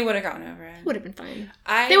 Like they would have gotten over it. It would have been fine.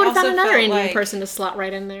 They would have found another Indian person to slot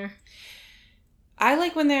right in there. I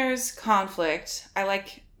like when there's conflict. I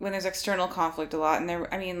like when there's external conflict a lot.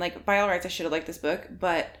 And like, by all rights, I should have liked this book.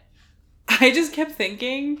 But I just kept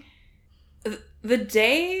thinking, the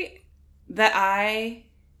day that I,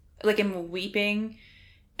 like, am weeping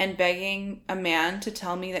and begging a man to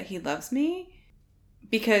tell me that he loves me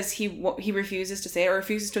because he refuses to say it or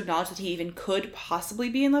refuses to acknowledge that he even could possibly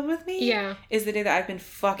be in love with me, is the day that I've been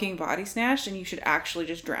fucking body snatched and you should actually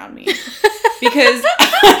just drown me. Because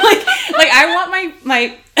like I want my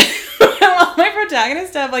I want my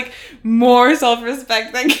protagonist to have like more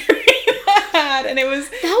self-respect than Karina had, and that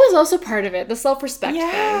was also part of it, the self-respect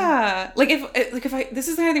thing. Like if I this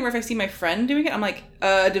is the kind of thing where if I see my friend doing it, I'm like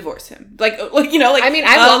divorce him, like you know, like I mean,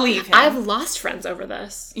 I'll leave him. I've lost friends over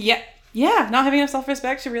this. Yeah. Yeah, not having enough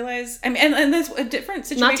self-respect to realize... I mean, and there's a different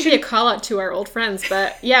situation... Not to be a call-out to our old friends,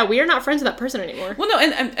 but yeah, we are not friends with that person anymore. Well, no,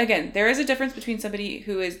 and again, there is a difference between somebody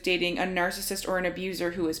who is dating a narcissist or an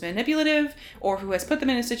abuser who is manipulative or who has put them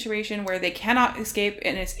in a situation where they cannot escape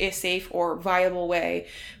in a safe or viable way.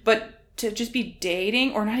 But to just be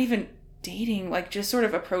dating, or not even dating, like just sort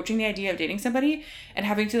of approaching the idea of dating somebody and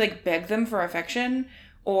having to like beg them for affection,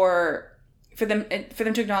 or for them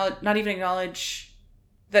to acknowledge, not even acknowledge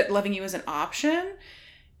that loving you is an option,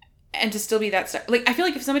 and to still be that like, I feel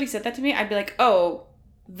like if somebody said that to me, I'd be like, oh,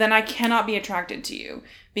 then I cannot be attracted to you,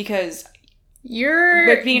 because your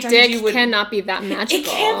dick cannot be that magical. It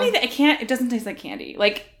can't be that. It doesn't taste like candy.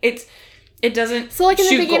 Like it doesn't. So like in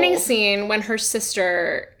the beginning scene when her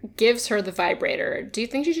sister gives her the vibrator, do you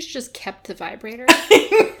think she just kept the vibrator?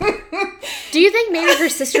 Do you think maybe her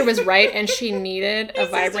sister was right and she needed a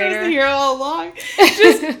vibrator? Sister was here all along.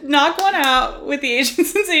 Just knock one out with the Asian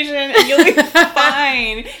sensation and you'll be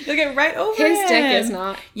fine. You'll get right over His dick is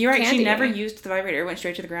not. You're right. Candy. She never used the vibrator. It went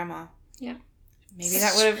straight to the grandma. Yeah. Maybe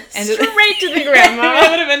that would have ended straight to the grandma.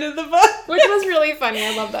 That would have ended the book, which was really funny.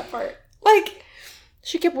 I love that part. Like,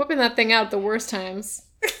 she kept whipping that thing out at the worst times.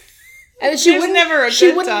 And she wouldn't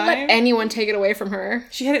let anyone take it away from her.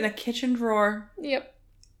 She had it in the kitchen drawer. Yep.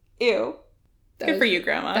 Ew. Good for you,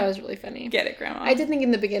 Grandma. That was really funny. Get it, Grandma. I did think in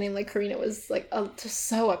the beginning, like, Karina was, like, just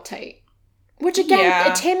so uptight. Which,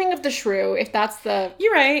 again, a taming of the shrew, if that's the...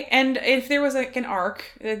 You're right. And if there was, like, an arc,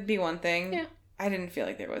 it'd be one thing. Yeah. I didn't feel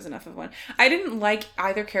like there was enough of one. I didn't like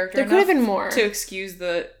either character enough. There could have been more. To excuse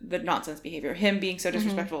the nonsense behavior. Him being so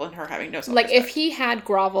disrespectful and her having no self-respect. Like, if he had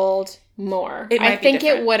groveled more, I think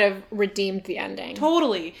it would have redeemed the ending.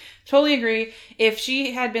 Totally. Totally agree. If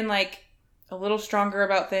she had been, like, a little stronger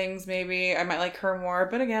about things, maybe I might like her more.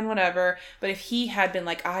 But again, whatever. But if he had been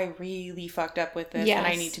like, I really fucked up with this and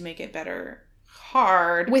I need to make it better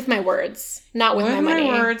hard. With my words, not with my money.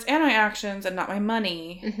 With my words and my actions and not my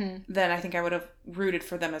money, then I think I would have rooted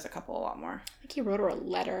for them as a couple a lot more. I think he wrote her a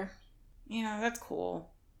letter. Yeah, that's cool.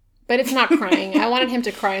 But it's not crying. I wanted him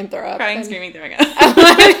to cry and throw up. Crying, screaming, throwing up. I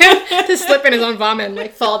wanted him to slip in his own vomit and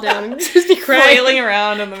like fall down and just be crying. Flailing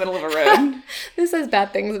around in the middle of a road. This says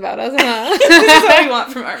bad things about us, huh? This is what we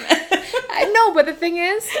want from our men. I know, but the thing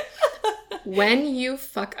is, when you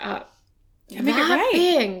fuck up, gotta make it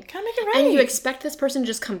right. Gotta make it right. And you expect this person to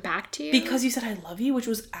just come back to you. Because you said I love you, which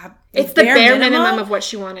was it's the bare minimum of what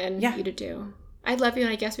she wanted you to do. I love you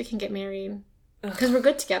and I guess we can get married. Because we're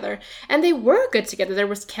good together. And they were good together. There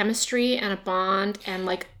was chemistry and a bond and,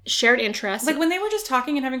 like, shared interests. Like, when they were just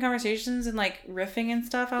talking and having conversations and, like, riffing and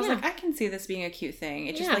stuff, I was like, I can see this being a cute thing.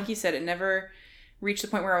 It just, like you said, it never reached the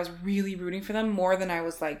point where I was really rooting for them more than I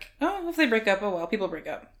was like, oh, if they break up, oh well, people break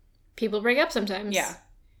up. People break up sometimes. Yeah.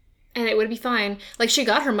 And it would be fine. Like, she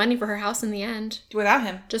got her money for her house in the end. Without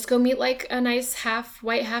him. Just go meet, like, a nice half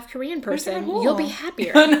white, half Korean person. You'll be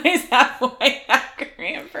happier. A nice half white, half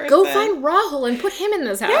Korean person. Go find Rahul and put him in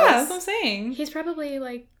this house. Yeah, that's what I'm saying. He's probably,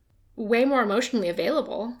 like, way more emotionally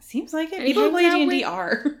available. Seems like it. And people who play D&D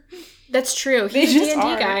are. That's true. He's a D&D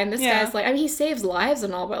guy, and this guy's like, I mean, he saves lives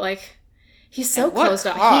and all, but, like, he's so closed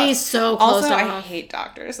off. He's so closed off. Also, I hate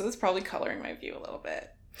doctors, so that's probably coloring my view a little bit.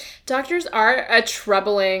 Doctors are a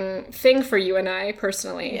troubling thing for you and I,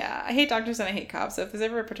 personally. Yeah, I hate doctors and I hate cops. So if there's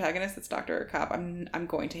ever a protagonist that's doctor or cop, I'm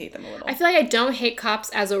going to hate them a little. I feel like I don't hate cops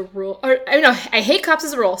as a rule. Or, I hate cops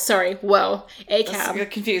as a rule. Sorry. Whoa. ACAB. I got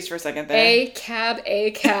confused for a second there. ACAB.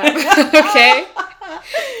 Okay?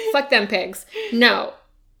 Fuck them pigs. No.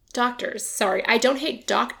 Doctors. Sorry. I don't hate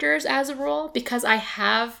doctors as a rule because I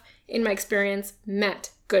have, in my experience, met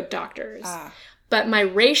good doctors. But my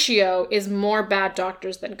ratio is more bad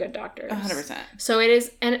doctors than good doctors. 100%. So it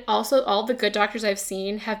is, and also all the good doctors I've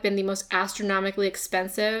seen have been the most astronomically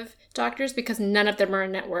expensive doctors because none of them are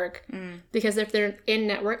in network. Because if they're in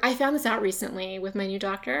network, I found this out recently with my new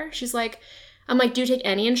doctor. She's like, I'm like, do you take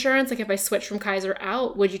any insurance? Like if I switch from Kaiser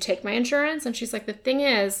out, would you take my insurance? And she's like, the thing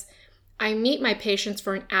is, I meet my patients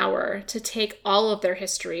for an hour to take all of their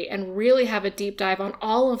history and really have a deep dive on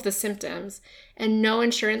all of the symptoms. And no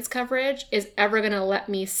insurance coverage is ever going to let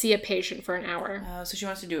me see a patient for an hour. Oh, so she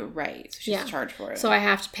wants to do it right. So she's charged for it. So I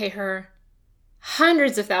have to pay her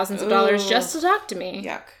hundreds of thousands of dollars just to talk to me.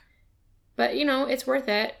 Yuck. But, you know, it's worth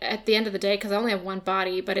it at the end of the day because I only have one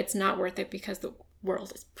body, but it's not worth it because the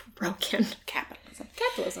world is broken.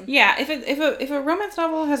 Capitalism. Yeah, if a romance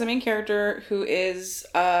novel has a main character who is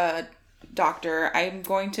a doctor, I'm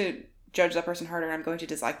going to judge that person harder and I'm going to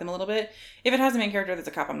dislike them a little bit. If it has a main character that's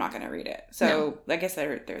a cop, I'm not going to read it. So I guess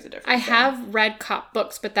there's a difference. I have read cop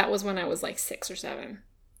books, but that was when I was like 6 or 7.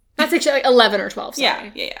 Not 6, like 11 or 12,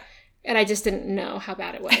 sorry. Yeah. And I just didn't know how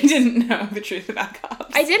bad it was. I didn't know the truth about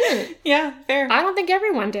cops. I didn't. Yeah, fair. I don't think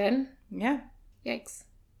everyone did. Yeah. Yikes.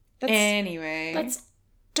 Anyway. That's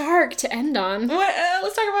dark to end on. What?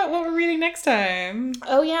 Let's talk about what we're reading next time.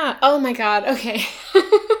 Oh, yeah. Oh, my God. Okay.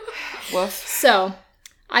 Woof. So,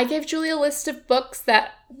 I gave Julie a list of books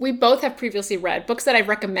that we both have previously read, books that I've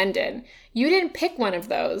recommended. You didn't pick one of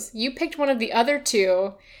those. You picked one of the other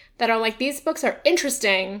two that are like, these books are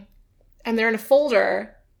interesting, and they're in a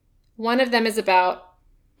folder. One of them is about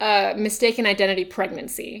mistaken identity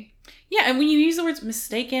pregnancy. Yeah, and when you use the words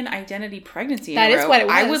mistaken identity pregnancy, that is what it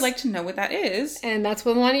was. I would like to know what that is. And that's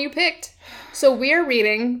the one you picked. So we're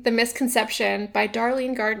reading The Misconception by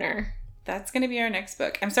Darlene Gardner. That's going to be our next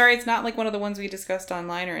book. I'm sorry, it's not like one of the ones we discussed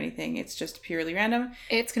online or anything. It's just purely random.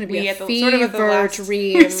 It's going to be a sort fever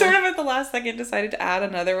dream. We sort of at the last second decided to add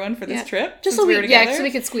another one for this trip. Just so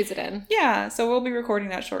we could squeeze it in. Yeah, so we'll be recording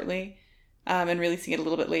that shortly. And releasing it a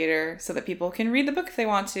little bit later so that people can read the book if they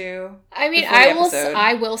want to. I mean, I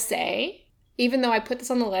will say, even though I put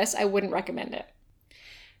this on the list, I wouldn't recommend it.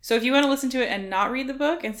 So if you want to listen to it and not read the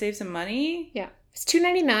book and save some money. Yeah. It's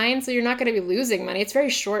 $2.99, so you're not going to be losing money. It's very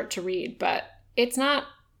short to read, but it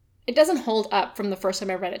doesn't hold up from the first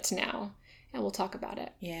time I read it to now. And we'll talk about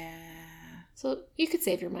it. Yeah. So you could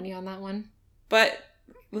save your money on that one. But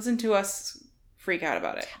listen to us freak out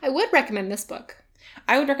about it. I would recommend this book.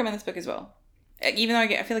 I would recommend this book as well. Even though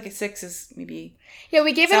I feel like a 6 is maybe... Yeah,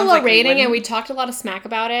 we gave it a low rating and we talked a lot of smack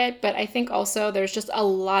about it, but I think also there's just a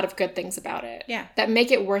lot of good things about it. Yeah. That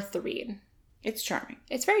make it worth the read. It's charming.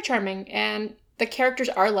 It's very charming, and the characters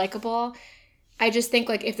are likable. I just think,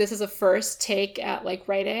 like, if this is a first take at, like,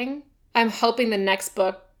 writing, I'm hoping the next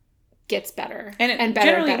book gets better. And it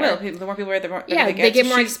better generally and better. will. The more people read, the more they get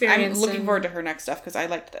more experience. I'm looking forward to her next stuff because I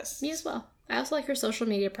liked this. Me as well. I also like her social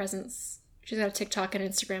media presence. She's got a TikTok and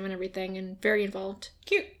Instagram and everything, and very involved.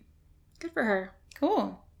 Cute. Good for her.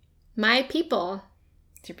 Cool. My people.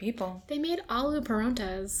 It's your people. They made aloo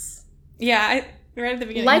parontas. Yeah, right at the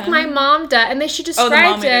beginning. Like my mom does. And she described the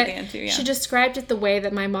mom made it. at the end too, yeah. She described it the way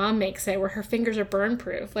that my mom makes it, where her fingers are burn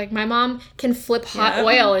proof. Like, my mom can flip hot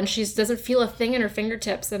oil and she doesn't feel a thing in her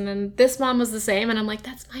fingertips. And then this mom was the same, and I'm like,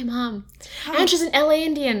 that's my mom. Oh. And she's an LA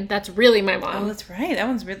Indian. That's really my mom. Oh, that's right.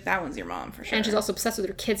 That one's your mom for sure. And she's also obsessed with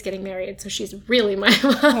her kids getting married, so she's really my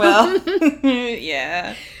mom. Well,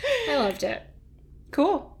 yeah. I loved it.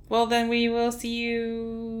 Cool. Well, then we will see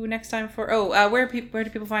you next time for... where do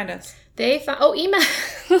people find us? They found... Oh, email...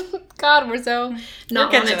 God, we're so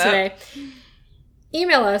not on it today.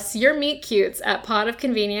 Email us your meet cutes at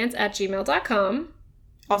podofconvenience@gmail.com.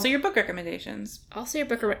 Also your book recommendations.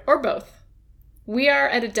 Or both. We are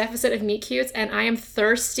at a deficit of meet cutes, and I am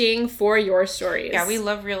thirsting for your stories. Yeah, we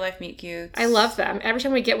love real life meet cutes. I love them. Every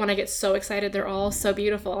time we get one, I get so excited. They're all so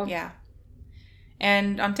beautiful. Yeah.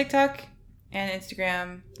 And on TikTok and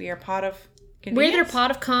Instagram, we are Pod of Convenience. We're either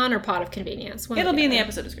Pod of Con or Pod of Convenience. It'll be in the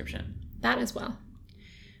episode description. That as well.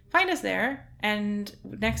 Find us there. And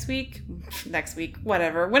next week,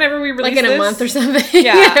 whenever we release like in this, a month or something.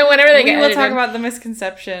 Yeah. Whenever they get We will edited. talk about The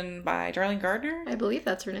Misconception by Darlene Gardner. I believe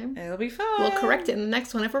that's her name. It'll be fun. We'll correct it in the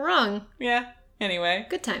next one if we're wrong. Yeah. Anyway.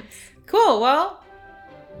 Good times. Cool. Well,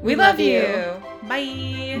 we love you.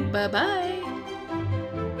 Bye. Bye-bye.